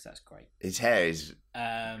hair, because that's great. His hair is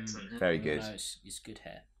very good. No, it's good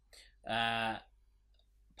hair.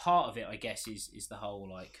 Part of it, I guess, is the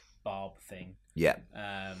whole Barb thing. Yeah.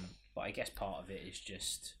 But I guess part of it is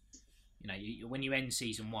just, when you end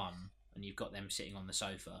season 1 and you've got them sitting on the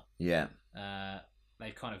sofa. Yeah.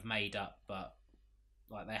 They've kind of made up, but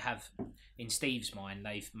they have, in Steve's mind,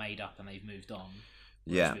 they've made up and they've moved on.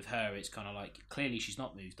 Whereas with her, it's kind of clearly she's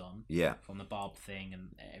not moved on. Yeah. From the Barb thing and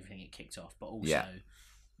everything it kicked off, but also,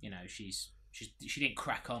 she didn't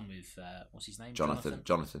crack on with what's his name? Jonathan,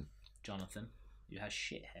 who has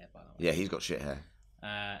shit hair, by the way. Yeah, he's got shit hair.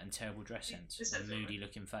 And terrible dress sense, and moody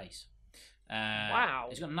looking face. Wow.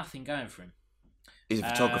 He's got nothing going for him. He's a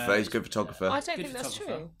photographer. He's a good photographer. I don't Good think that's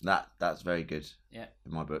photographer. true. That's very good. Yeah.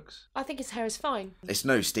 In my books. I think his hair is fine. It's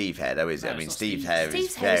no Steve hair though, is it? No, I mean, it's not Steve's Steve. hair is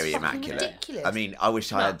Steve's hair is very fucking immaculate. ridiculous. I mean, I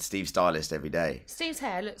wish I No. had Steve's stylist every day. Steve's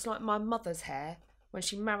hair looks like my mother's hair when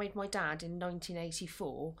she married my dad in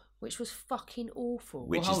 1984, which was fucking awful.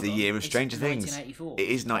 Which is hold the on. year of It's Stranger Things. 1984. It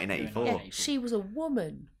is 1984. Yeah, she was a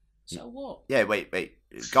woman. So what? Yeah, wait.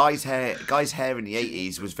 Guy's hair in the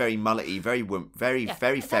 80s was very mullety, very Yeah,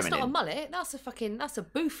 very that's not a feminine. mullet. That's a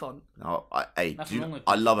bouffon. Oh, Nothing wrong with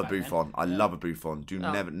I love a Buffon back bouffon. I then. love a bouffon.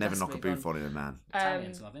 Never let's knock a move on. bouffon in a man.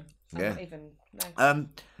 Italians love him. I'm Yeah. not even. No.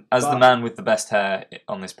 As the man with the best hair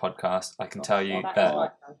on this podcast, I can tell you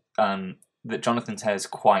that that Jonathan's hair is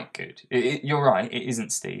quite good. You're right, it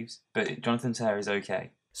isn't Steve's, but Jonathan's hair is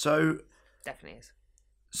okay. So Definitely is.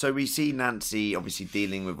 we see Nancy obviously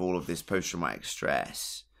dealing with all of this post-traumatic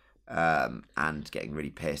stress, and getting really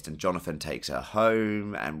pissed, and Jonathan takes her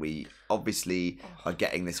home, and we obviously are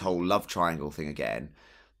getting this whole love triangle thing again.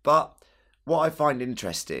 But what I find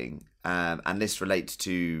interesting, and this relates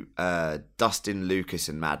to Dustin, Lucas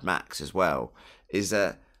and Mad Max as well, is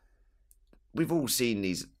that we've all seen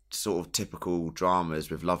these sort of typical dramas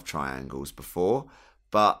with love triangles before,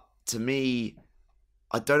 but to me,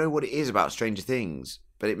 I don't know what it is about Stranger Things,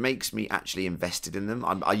 but it makes me actually invested in them.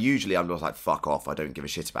 I'm just like, fuck off, I don't give a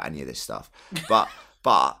shit about any of this stuff. But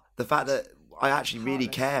the fact that I actually really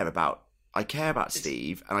care about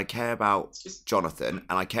Steve, and I care about Jonathan,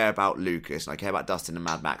 and I care about Lucas, and I care about Dustin and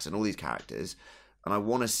Mad Max and all these characters, and I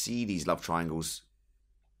want to see these love triangles,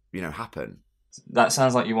 happen. That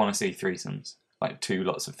sounds like you want to see threesomes, like 2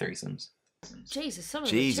 lots of threesomes. Jesus, some of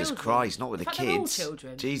Jesus the children. Christ, not with In the fact, they're all kids.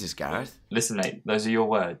 children. Jesus, Gareth. Listen, mate, those are your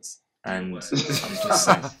words, and I'm just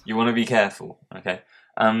saying, you want to be careful, okay?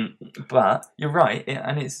 But you're right,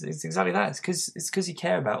 and it's exactly that. It's because you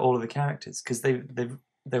care about all of the characters, because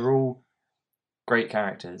they're all great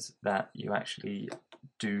characters that you actually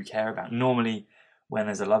do care about. Normally, when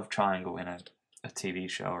there's a love triangle in a TV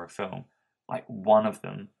show or a film, like one of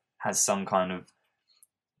them has some kind of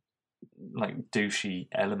douchey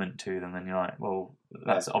element to them, and you're like, well,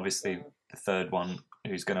 that's obviously the third one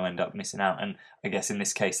who's going to end up missing out. And I guess in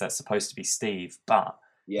this case that's supposed to be Steve, but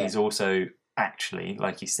he's also actually,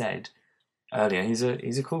 like you said earlier, he's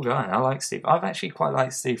a cool guy. I like Steve. I've actually quite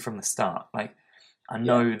liked Steve from the start. I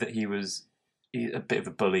know that he was a bit of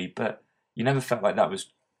a bully, but you never felt like that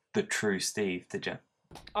was the true Steve, did you?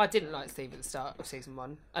 I didn't like Steve at the start of season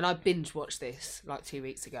 1, and I binge watched this 2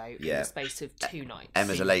 weeks ago in the space of 2 nights.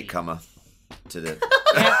 Emma's a latecomer to the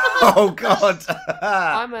Oh God.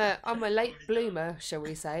 I'm a late bloomer, shall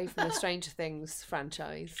we say, from the Stranger Things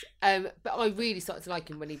franchise. But I really started to like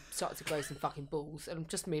him when he started to grow some fucking balls. And I'm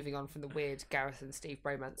just moving on from the weird Gareth and Steve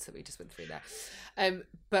bromance that we just went through there.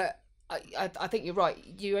 But I think you're right.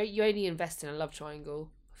 You only invest in a love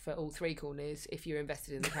triangle for all three corners if you're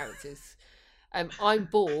invested in the characters. I'm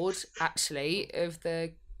bored actually of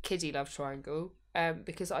the kiddie love triangle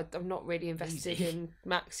because I'm not really invested in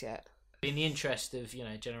Max yet. In the interest of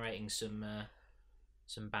generating some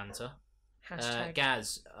banter, Hashtag.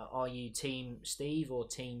 Gaz, are you Team Steve or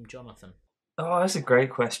Team Jonathan? Oh, that's a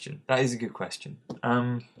great question. That is a good question.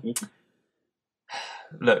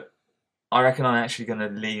 Look, I reckon I'm actually going to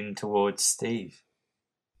lean towards Steve.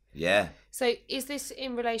 Yeah. So is this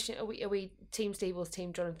in relation? Are we Team Steve or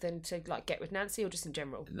Team Jonathan to like get with Nancy, or just in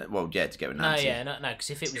general? Well, yeah, to get with Nancy. No, because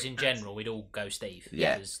if it was in general, we'd all go Steve.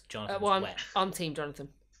 Yeah. Because Jonathan's Well, wet. I'm Team Jonathan.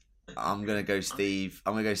 I'm gonna go Steve.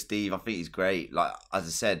 I think he's great. Like as I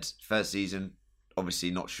said, first season,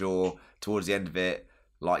 obviously not sure. Towards the end of it,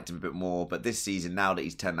 liked him a bit more. But this season, now that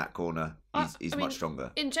he's turned that corner, he's much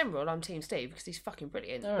stronger. In general, I'm Team Steve because he's fucking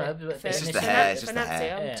brilliant. All right, but it's just the hair. It's For just the Nancy,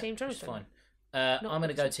 hair. I'm Yeah, Team it's Jonathan. fine. I'm going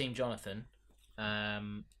to go Team Jonathan,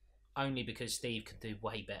 only because Steve could do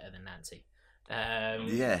way better than Nancy.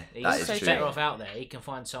 Yeah, he's that is so true. better off out there. He can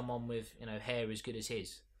find someone with hair as good as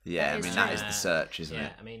his. Yeah, That I is mean true. that is the search, isn't Yeah,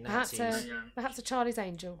 it? I mean Perhaps Nancy's a Charlie's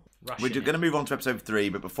Angel. rushing We're it. going to move on to episode 3,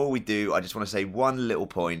 but before we do, I just want to say one little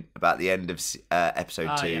point about the end of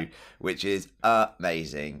episode 2, yeah. which is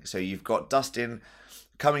amazing. So you've got Dustin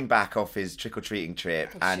coming back off his trick-or-treating trip,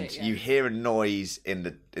 and shit, yeah. you hear a noise in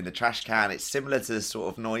the trash can. It's similar to the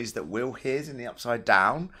sort of noise that Will hears in the Upside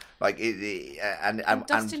Down. Like and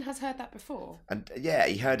Dustin has heard that before. And yeah,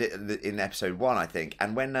 he heard it in episode 1, I think.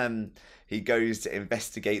 And when he goes to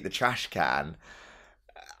investigate the trash can,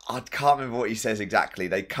 I can't remember what he says exactly.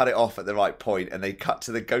 They cut it off at the right point, and they cut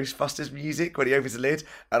to the Ghostbusters music when he opens the lid.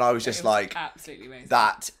 And I was just like, absolutely amazing.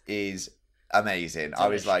 that is amazing. I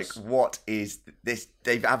was like, Delicious. what is this?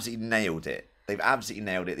 They've absolutely nailed it. They've absolutely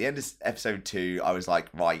nailed it. At the end of episode 2, I was like,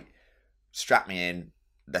 right, strap me in.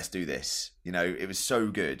 Let's do this. It was so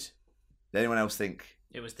good. Did anyone else think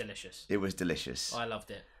It was delicious. it was delicious? I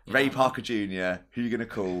loved it. Ray Parker Jr., who you going to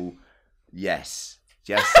call? Yes.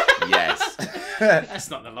 Yes. Yes. That's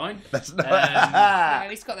not the line. That's not. No,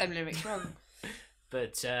 he's got them lyrics wrong.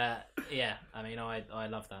 But yeah, I mean, I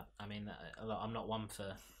love that. I mean, I'm not one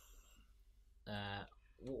for.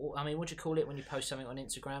 I mean, what do you call it when you post something on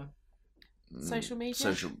Instagram? Social media?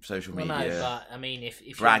 Social Well, media. no, but I mean, if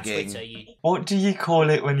you're on Bragging. Twitter, you. What do you call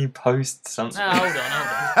it when you post something? Oh, hold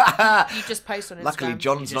on. You just post on Instagram. Luckily,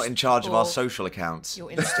 John's You not just- in charge of our or- social accounts. You're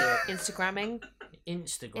Instagramming.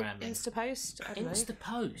 Instagramming. Insta post. I don't know. Insta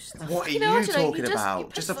post. What are You know, I you don't know, talking you just- about? you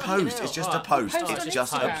Just a post post. something It's just else. a post. Alright, It's post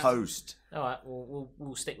just on a Instagram. post. All right,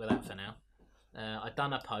 we'll stick with that for now. I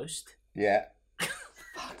done a post Yeah.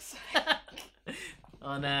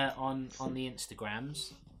 on the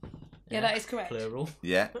Instagrams. Yeah, that is correct. Plural.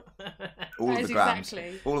 Yeah. All That of is the grams.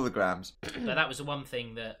 exactly. All of the grams. But that was the one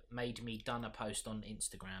thing that made me done a post on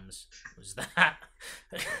Instagrams was that.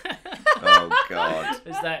 Oh, God.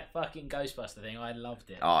 Was that fucking Ghostbuster thing? I loved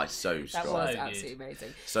it. Oh, it's so That strong. was good. absolutely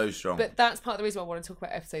amazing. So strong. But that's part of the reason why I want to talk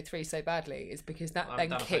about episode 3 so badly, is because that I've then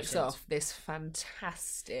done a post kicks since. off this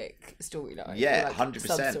fantastic storyline. Yeah, Like, 100%.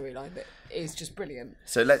 Sub-storyline that is just brilliant.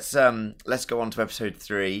 So let's go on to episode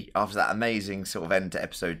 3. After that amazing sort of end to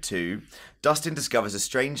episode 2, Dustin discovers a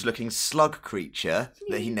strange-looking slug creature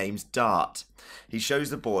that he names Dart. He shows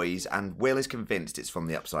the boys, and Will is convinced it's from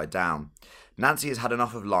the Upside Down. Nancy has had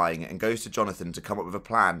enough of lying and goes to Jonathan to come up with a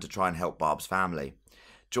plan to try and help Barb's family.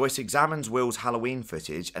 Joyce examines Will's Halloween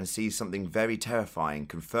footage and sees something very terrifying,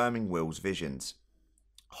 confirming Will's visions.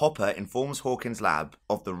 Hopper informs Hawkins' lab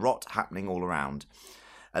of the rot happening all around.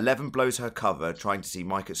 Eleven blows her cover, trying to see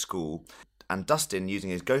Mike at school, and Dustin, using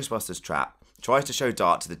his Ghostbusters trap, tries to show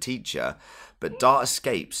Dart to the teacher, but Dart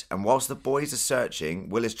escapes, and whilst the boys are searching,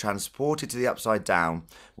 Will is transported to the Upside Down,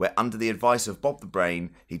 where under the advice of Bob the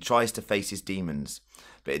Brain, he tries to face his demons.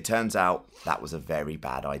 But it turns out that was a very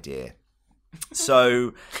bad idea.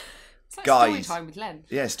 So, It's like guys, story time with Len.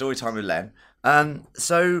 yeah, story time with Len.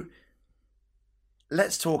 So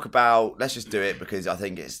let's just do it because I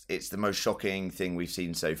think it's the most shocking thing we've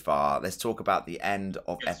seen so far. Let's talk about the end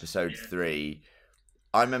of episode 3.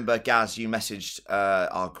 I remember, Gaz, you messaged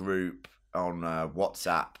our group on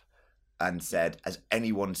WhatsApp and said, has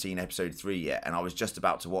anyone seen episode 3 yet? And I was just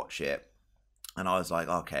about to watch it. And I was like,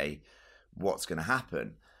 okay, what's going to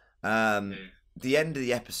happen? The end of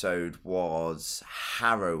the episode was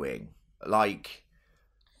harrowing. Like,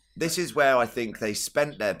 this is where I think they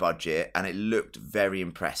spent their budget, and it looked very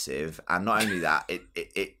impressive. And not only that,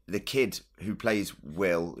 the kid who plays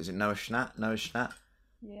Will, is it Noah Schnapp?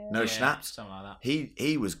 Yeah. Noah Schnapp? Something like that.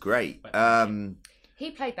 He was great.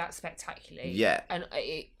 He played that spectacularly. Yeah. And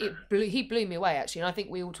he blew me away, actually. And I think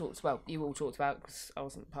you all talked about, because I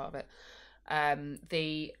wasn't part of it,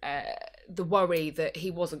 the worry that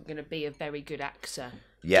he wasn't going to be a very good actor,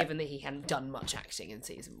 given that he hadn't done much acting in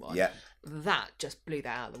season 1. Yeah. That just blew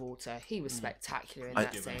that out of the water. He was spectacular in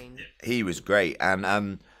that scene. He was great,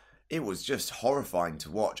 and it was just horrifying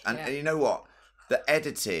to watch. And you know what? The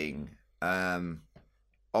editing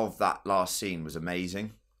of that last scene was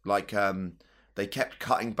amazing. Like, they kept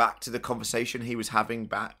cutting back to the conversation he was having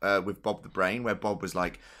back with Bob the Brain, where Bob was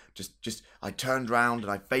like, just I turned around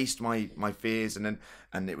and I faced my fears, and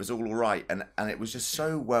it was all right, and it was just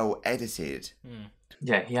so well edited.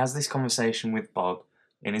 Yeah, he has this conversation with Bob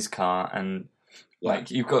in his car, and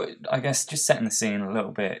like you've got, I guess, just setting the scene a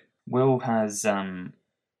little bit. Will has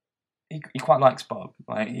he quite likes Bob.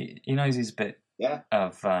 Like he knows he's a bit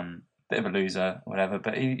of a loser, or whatever,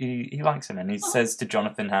 but he likes him, and he says to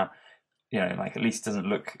Jonathan how, you know, like, at least doesn't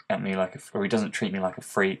look at me like or he doesn't treat me like a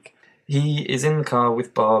freak. He is in the car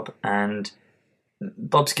with Bob, and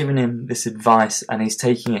Bob's giving him this advice, and he's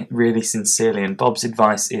taking it really sincerely. And Bob's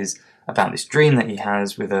advice is about this dream that he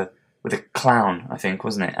has with a clown, I think,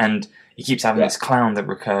 wasn't it? And he keeps having this clown that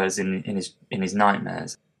recurs in his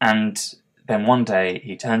nightmares. And then one day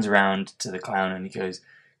he turns around to the clown and he goes,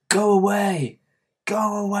 "Go away,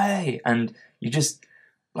 go away!" And you just,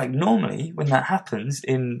 like, normally when that happens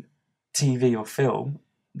in TV or film,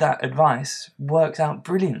 that advice works out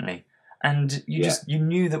brilliantly. And you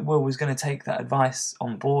knew that Will was going to take that advice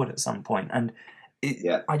on board at some point. And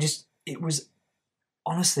it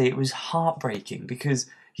was heartbreaking, because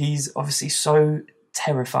he's obviously so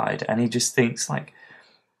terrified, and he just thinks, like,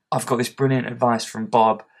 I've got this brilliant advice from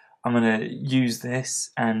Bob, I'm going to use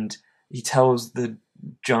this, and he tells the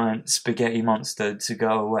giant spaghetti monster to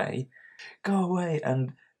go away,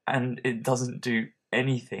 and it doesn't do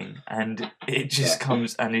anything, and it just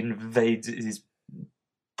comes and invades his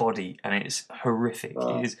body, and it's horrific.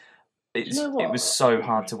 It was so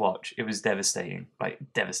hard to watch. It was devastating.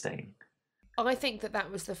 I think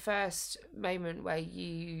that was the first moment where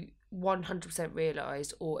you 100%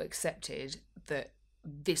 realised or accepted that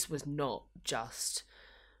this was not just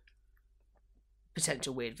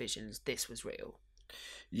potential weird visions, this was real.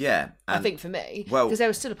 Yeah. I think for me, because there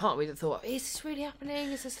was still a part of me that thought, is this really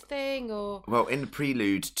happening? Is this a thing? Or well, in the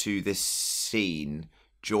prelude to this scene,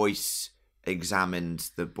 Joyce examined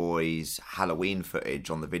the boys' Halloween footage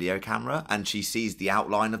on the video camera, and she sees the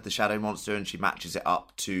outline of the shadow monster, and she matches it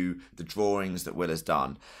up to the drawings that Will has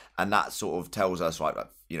done, and that sort of tells us, like,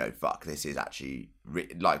 you know, fuck, this is actually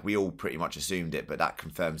like, we all pretty much assumed it, but that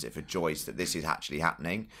confirms it for Joyce that this is actually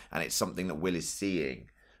happening, and it's something that Will is seeing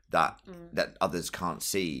that others can't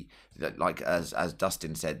see. That, like, as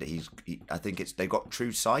Dustin said, that I think they've got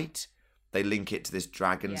true sight. They link it to this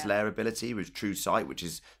Dragon's Lair ability with true sight, which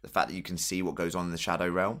is the fact that you can see what goes on in the Shadow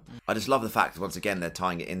Realm. I just love the fact that, once again, they're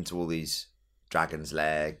tying it into all these Dragon's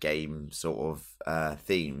Lair game sort of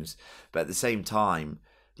themes. But at the same time,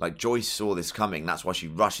 like, Joyce saw this coming. That's why she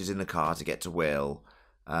rushes in the car to get to Will.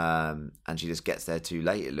 And she just gets there too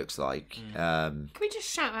late, it looks like. Can we just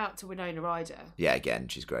shout out to Winona Ryder? Yeah, again,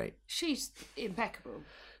 she's great. She's impeccable.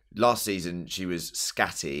 Last season she was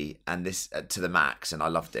scatty, and this to the max, and I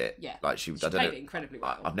loved it. Yeah, like she played it incredibly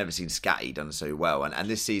well. I've never seen scatty done so well, and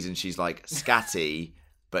this season she's like scatty,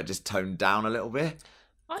 but just toned down a little bit.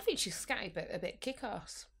 I think she's scatty, but a bit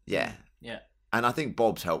kick-ass. Yeah, yeah. And I think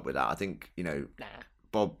Bob's helped with that. I think, you know,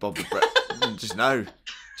 Bob, just no.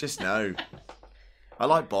 I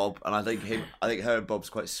like Bob, and I think her and Bob's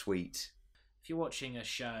quite sweet. If you're watching a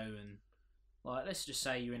show and, like, let's just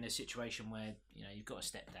say you're in a situation where, you know, you've got a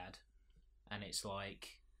stepdad, and it's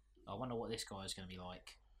like, I wonder what this guy's going to be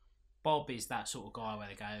like. Bob is that sort of guy where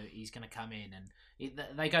they go, he's going to come in, and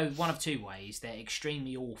they go one of two ways. They're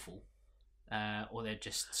extremely awful, or they're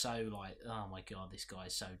just so like, oh my god, this guy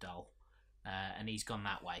is so dull, and he's gone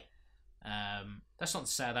that way. That's not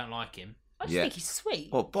to say I don't like him. I just think he's sweet.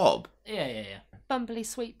 Well, Bob? Yeah. Bumbly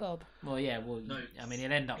sweet Bob. Well, yeah. Well, no, I mean,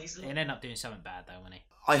 he'll end up doing something bad though, won't he?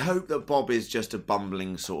 I hope that Bob is just a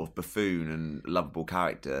bumbling sort of buffoon and lovable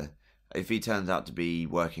character. If he turns out to be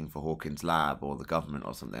working for Hawkins' lab or the government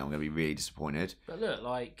or something, I'm going to be really disappointed. But look,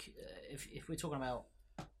 like, if we're talking about,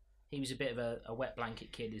 he was a bit of a wet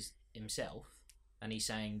blanket kid himself, and he's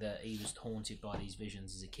saying that he was haunted by these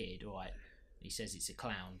visions as a kid, all right? He says it's a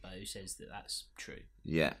clown, but who says that that's true?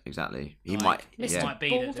 Yeah, exactly. It might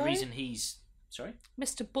be that the reason he's Sorry?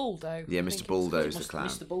 Mr. Baldo. Yeah, I Mr. think Baldo's the clown.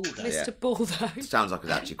 Mr. Baldo. it's- Mr. Baldo. Sounds like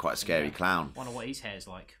it's actually quite a scary Yeah. clown. Wonder what his hair's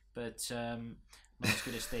like, but not as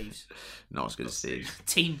good as Steve's. Not as good as Steve.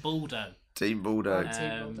 Team Baldo. Team Baldo.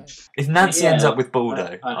 Team Baldo. If Nancy Yeah. ends up with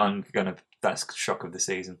Baldo, I- I'm gonna. That's shock of the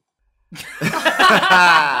season.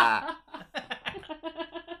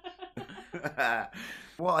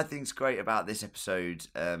 What I think's great about this episode,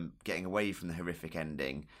 getting away from the horrific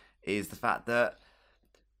ending, is the fact that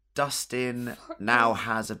Dustin now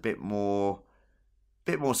has a bit more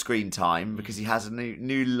screen time because he has a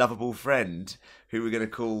new lovable friend who we're going to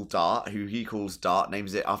call Dart, who he calls Dart,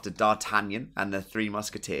 names it after D'Artagnan and the Three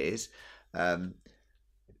Musketeers.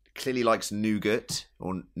 Clearly likes nougat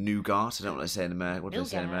or nougat. I don't know what they say in America. What do they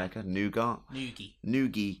say in America? Nougat.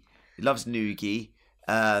 Noogie. He loves nougie.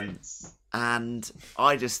 And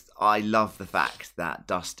I love the fact that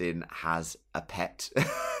Dustin has a pet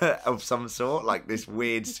of some sort, like this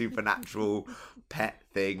weird supernatural pet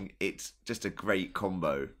thing. It's just a great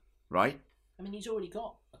combo, right? I mean, he's already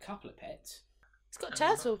got a couple of pets. It's got a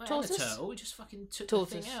turtle. And a Tortoise. turtle. We just fucking took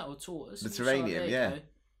Tortoise. the thing out, or tortoise. The and just like, terranium, there you yeah. go.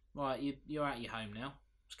 Right, you're out your home now.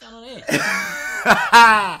 What's going on here?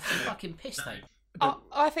 Dustin Some fucking piss tape.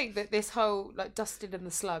 I think that this whole like Dustin and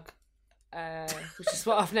the Slug, which is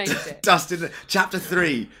what I've named it. Chapter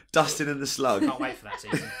 3, Dustin and the Slug. Can't wait for that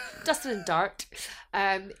season. Dustin and Dart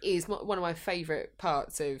is one of my favourite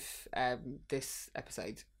parts of this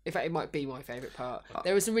episode. In fact, it might be my favourite part.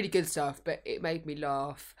 There was some really good stuff, but it made me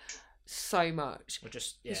laugh so much. We're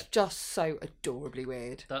just It's just so adorably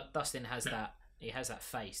weird. Dustin has that. He has that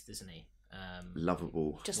face, doesn't he?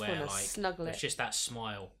 Lovable. Just where, want to like, snuggle it's it. just that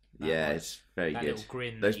smile. Yeah, it's very that good. little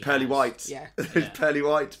grin. Those that he pearly has. whites. Yeah. Those Yeah. pearly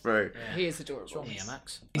whites, bro. Yeah. He is What's adorable. wrong with you,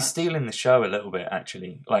 Max? He's stealing the show a little bit,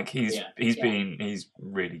 actually. Like he's Yeah. he's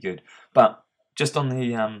really good. But just on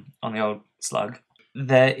the old Slug,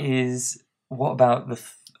 there is what about the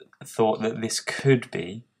thought that this could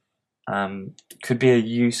be a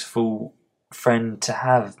useful friend to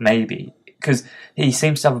have, maybe, because he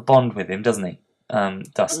seems to have a bond with him, doesn't he?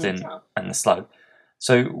 Dustin and the Slug.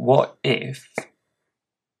 So what if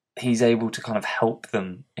he's able to kind of help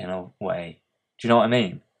them in a way? Do you know what I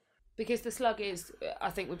mean? Because the Slug is, I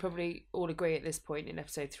think we probably all agree at this point in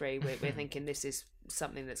episode 3, we're thinking this is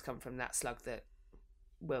something that's come from that Slug that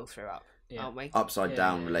Will threw up, Yeah. aren't we? Upside Yeah,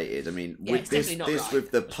 down yeah. related. I mean, Yeah, with it's this definitely not right.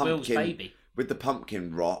 with the It's Will's pumpkin, baby. with the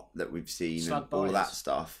pumpkin rot that we've seen Slug and all bites. that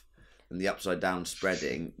stuff, and the upside down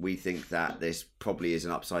spreading, we think that this probably is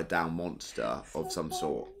an upside down monster of some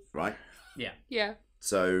sort, right? Yeah. Yeah.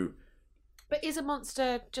 So, But is a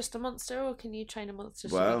monster just a monster, or can you train a monster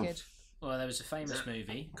to Well. be good? Well, there was a famous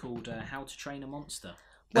movie called How to Train a Monster.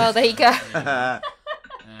 Well, there you go. As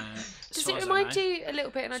Does far it as I remind know. you a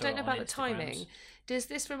little bit, and I Saw don't it know on about the Instagrams. timing, does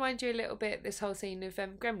this remind you a little bit, this whole scene of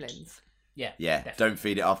Gremlins? Yeah. yeah, definitely. don't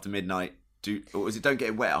feed it after midnight. Or is it don't get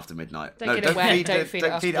it wet after midnight? Don't get it wet, don't feed it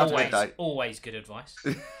don't feed it after after Always, midnight. always good advice.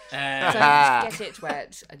 So get it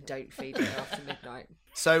wet and don't feed it after midnight.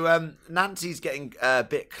 So Nancy's getting a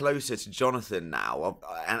bit closer to Jonathan now,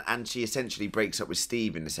 and she essentially breaks up with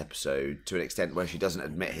Steve in this episode to an extent where she doesn't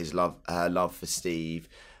admit her love for Steve,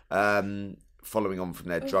 following on from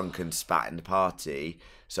their drunken spat in the party.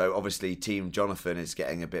 So obviously, Team Jonathan is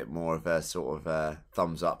getting a bit more of a sort of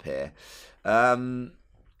thumbs up here.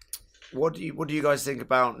 What do you guys think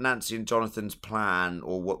about Nancy and Jonathan's plan,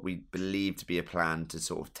 or what we believe to be a plan to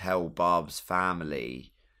sort of tell Barb's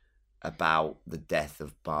family about the death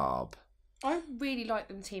of Barb? I really like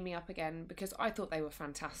them teaming up again because I thought they were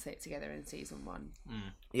fantastic together in season 1.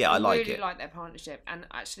 Yeah, I like really it. like their partnership, and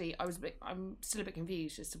actually, I'm still a bit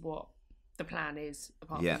confused as to what the plan is,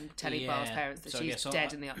 apart Yeah. from telling Yeah. Bar's parents that So I she's guess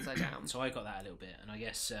dead in the Upside Down. So I got that a little bit, and I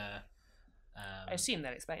guess I assume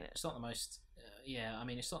they'll explain it. it's not the most. I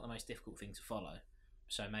mean, it's not the most difficult thing to follow.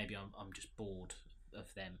 So maybe I'm just bored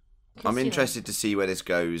of them. I'm interested to see where this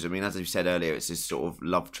goes. I mean, as you said earlier, it's this sort of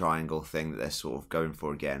love triangle thing that they're sort of going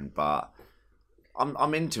for again. But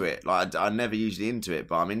I'm into it. Like I'm never usually into it,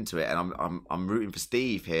 but I'm into it, and I'm rooting for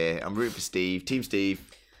Steve here. I'm rooting for Steve. Team Steve.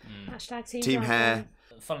 Hashtag Team Team Jonathan. Hair.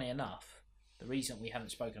 Funnily enough, the reason we haven't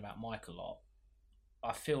spoken about Mike a lot,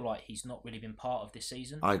 I feel like he's not really been part of this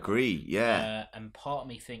season. I agree. Yeah. And part of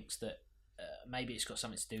me thinks that maybe it's got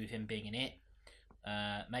something to do with him being in it.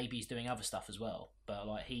 Maybe he's doing other stuff as well. But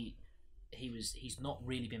like he's not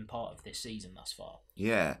really been part of this season thus far.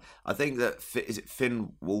 Yeah, I think that is it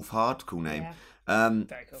Finn Wolfhard, cool name. Yeah.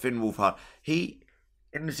 Very cool. Finn Wolfhard. He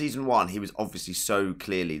in season 1, he was obviously so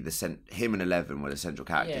clearly him and Eleven were the central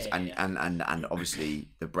characters, Yeah. and obviously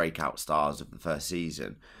the breakout stars of the first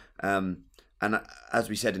season. And as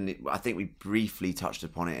we said I think we briefly touched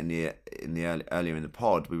upon it earlier in the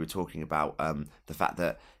pod. We were talking about the fact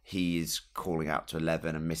that he is calling out to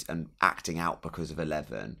Eleven and acting out because of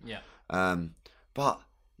 11. Yeah. But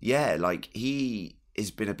yeah, like he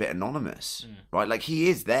has been a bit anonymous, right? Like he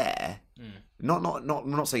is there. Not.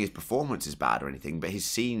 I'm not saying his performance is bad or anything, but his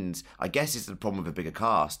scenes. I guess it's the problem with a bigger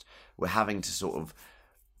cast. We're having to sort of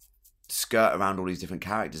skirt around all these different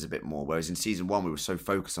characters a bit more. Whereas in season 1, we were so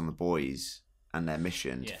focused on the boys and their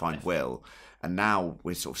mission to find Will, and now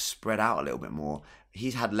we're sort of spread out a little bit more.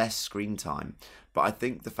 He's had less screen time, but I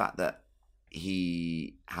think the fact that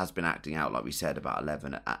he has been acting out, like we said, about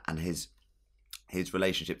 11, and his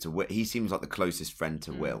relationship to Will, he seems like the closest friend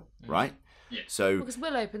to Will, right? Yeah. So because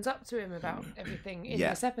Will opens up to him about everything in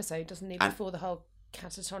this episode, doesn't he? Before the whole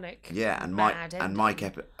catatonic. Yeah, and Mike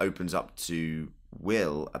opens up to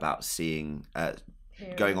Will about seeing,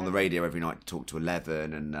 going on the radio every night to talk to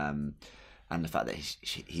 11, and the fact that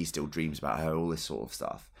he still dreams about her, all this sort of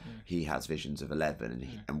stuff. He has visions of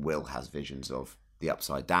 11, and Will has visions of the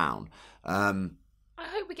Upside Down. I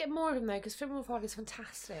hope we get more of him though, because Finn Wolfhard is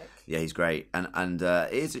fantastic. Yeah, he's great, and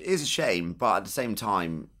it is a shame, but at the same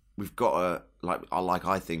time, we've got to, like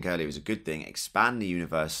I think earlier was a good thing, expand the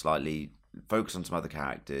universe slightly, focus on some other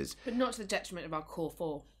characters, but not to the detriment of our core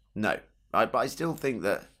 4. No, but I still think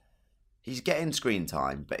that he's getting screen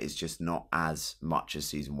time, but it's just not as much as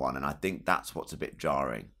season 1, and I think that's what's a bit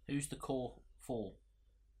jarring. Who's the core 4?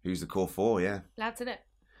 Who's the core 4? Yeah, Lads in it.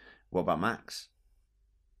 What about Max?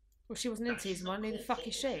 Well, she wasn't in season 1. Who the fuck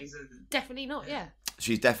is she? Definitely not. Yeah.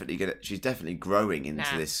 She's definitely growing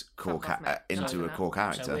into this core into a core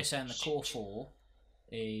character. So we're saying the core 4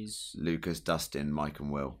 is Lucas, Dustin, Mike, and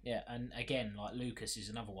Will. Yeah, and again, like Lucas is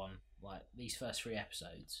another one. Like these first 3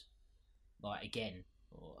 episodes, like again,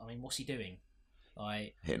 I mean, what's he doing?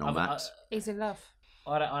 Like hitting on Max. He's in love.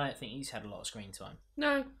 I don't think he's had a lot of screen time.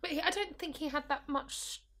 No, but I don't think he had that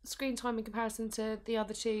much screen time in comparison to the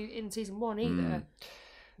other 2 in season 1 either.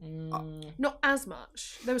 Not as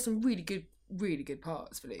much. There were some really good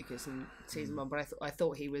parts for Lucas in season 1, but I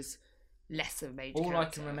thought he was less of a major character. All I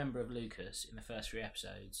can remember of Lucas in the first 3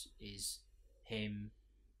 episodes is him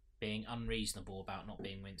being unreasonable about not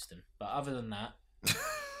being Winston. But other than that...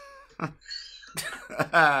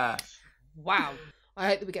 Wow. I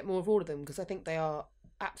hope that we get more of all of them, because I think they are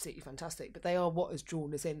absolutely fantastic, but they are what has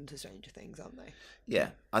drawn us into Stranger Things, aren't they?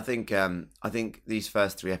 Yeah, I think these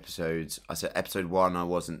first 3 episodes, I said episode 1 I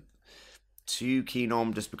wasn't too keen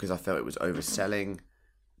on, just because I felt it was overselling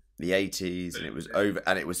the 80s and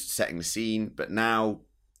it was setting the scene. But now,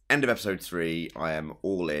 end of episode 3, I am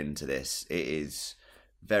all into this. It is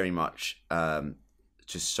very much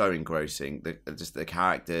just so engrossing. The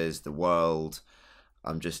characters, the world.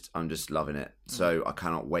 I'm just loving it. So I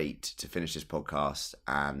cannot wait to finish this podcast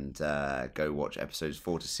and go watch episodes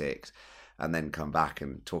 4 to 6, and then come back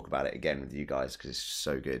and talk about it again with you guys, because it's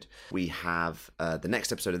so good. We have the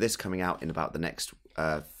next episode of this coming out in about the next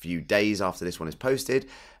few days after this one is posted,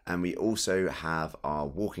 and we also have our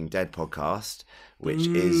Walking Dead podcast, which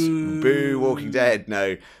is Boo Walking Dead.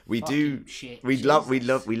 No, we do. We love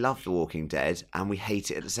The Walking Dead, and we hate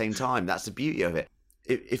it at the same time. That's the beauty of it.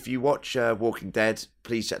 If you watch Walking Dead,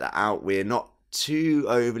 please check that out. We're not too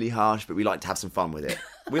overly harsh, but we like to have some fun with it.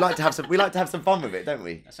 We like to have some fun with it, don't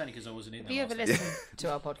we? That's only because I wasn't in there. If you ever listen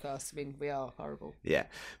to our podcast, I mean, we are horrible. Yeah,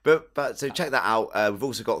 but so check that out. We've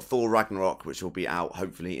also got Thor Ragnarok, which will be out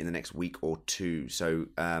hopefully in the next week or 2. So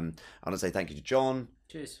I want to say thank you to John.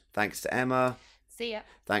 Cheers. Thanks to Emma. See ya.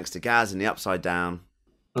 Thanks to Gaz in the Upside Down.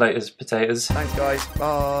 Laters, potatoes. Thanks, guys.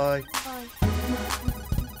 Bye. Bye.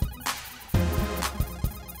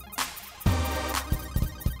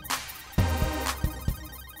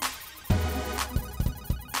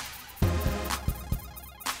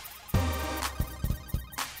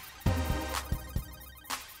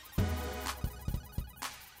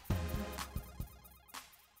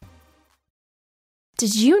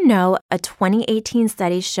 Did you know a 2018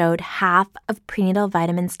 study showed half of prenatal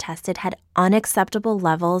vitamins tested had unacceptable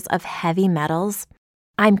levels of heavy metals?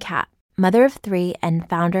 I'm Kat, mother of 3 and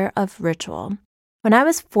founder of Ritual. When I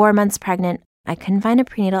was 4 months pregnant, I couldn't find a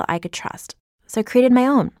prenatal I could trust, so I created my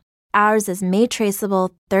own. Ours is made traceable,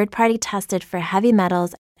 third-party tested for heavy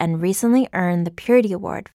metals, and recently earned the Purity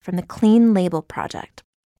Award from the Clean Label Project.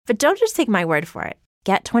 But don't just take my word for it.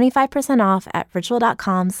 Get 25% off at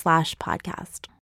ritual.com/podcast.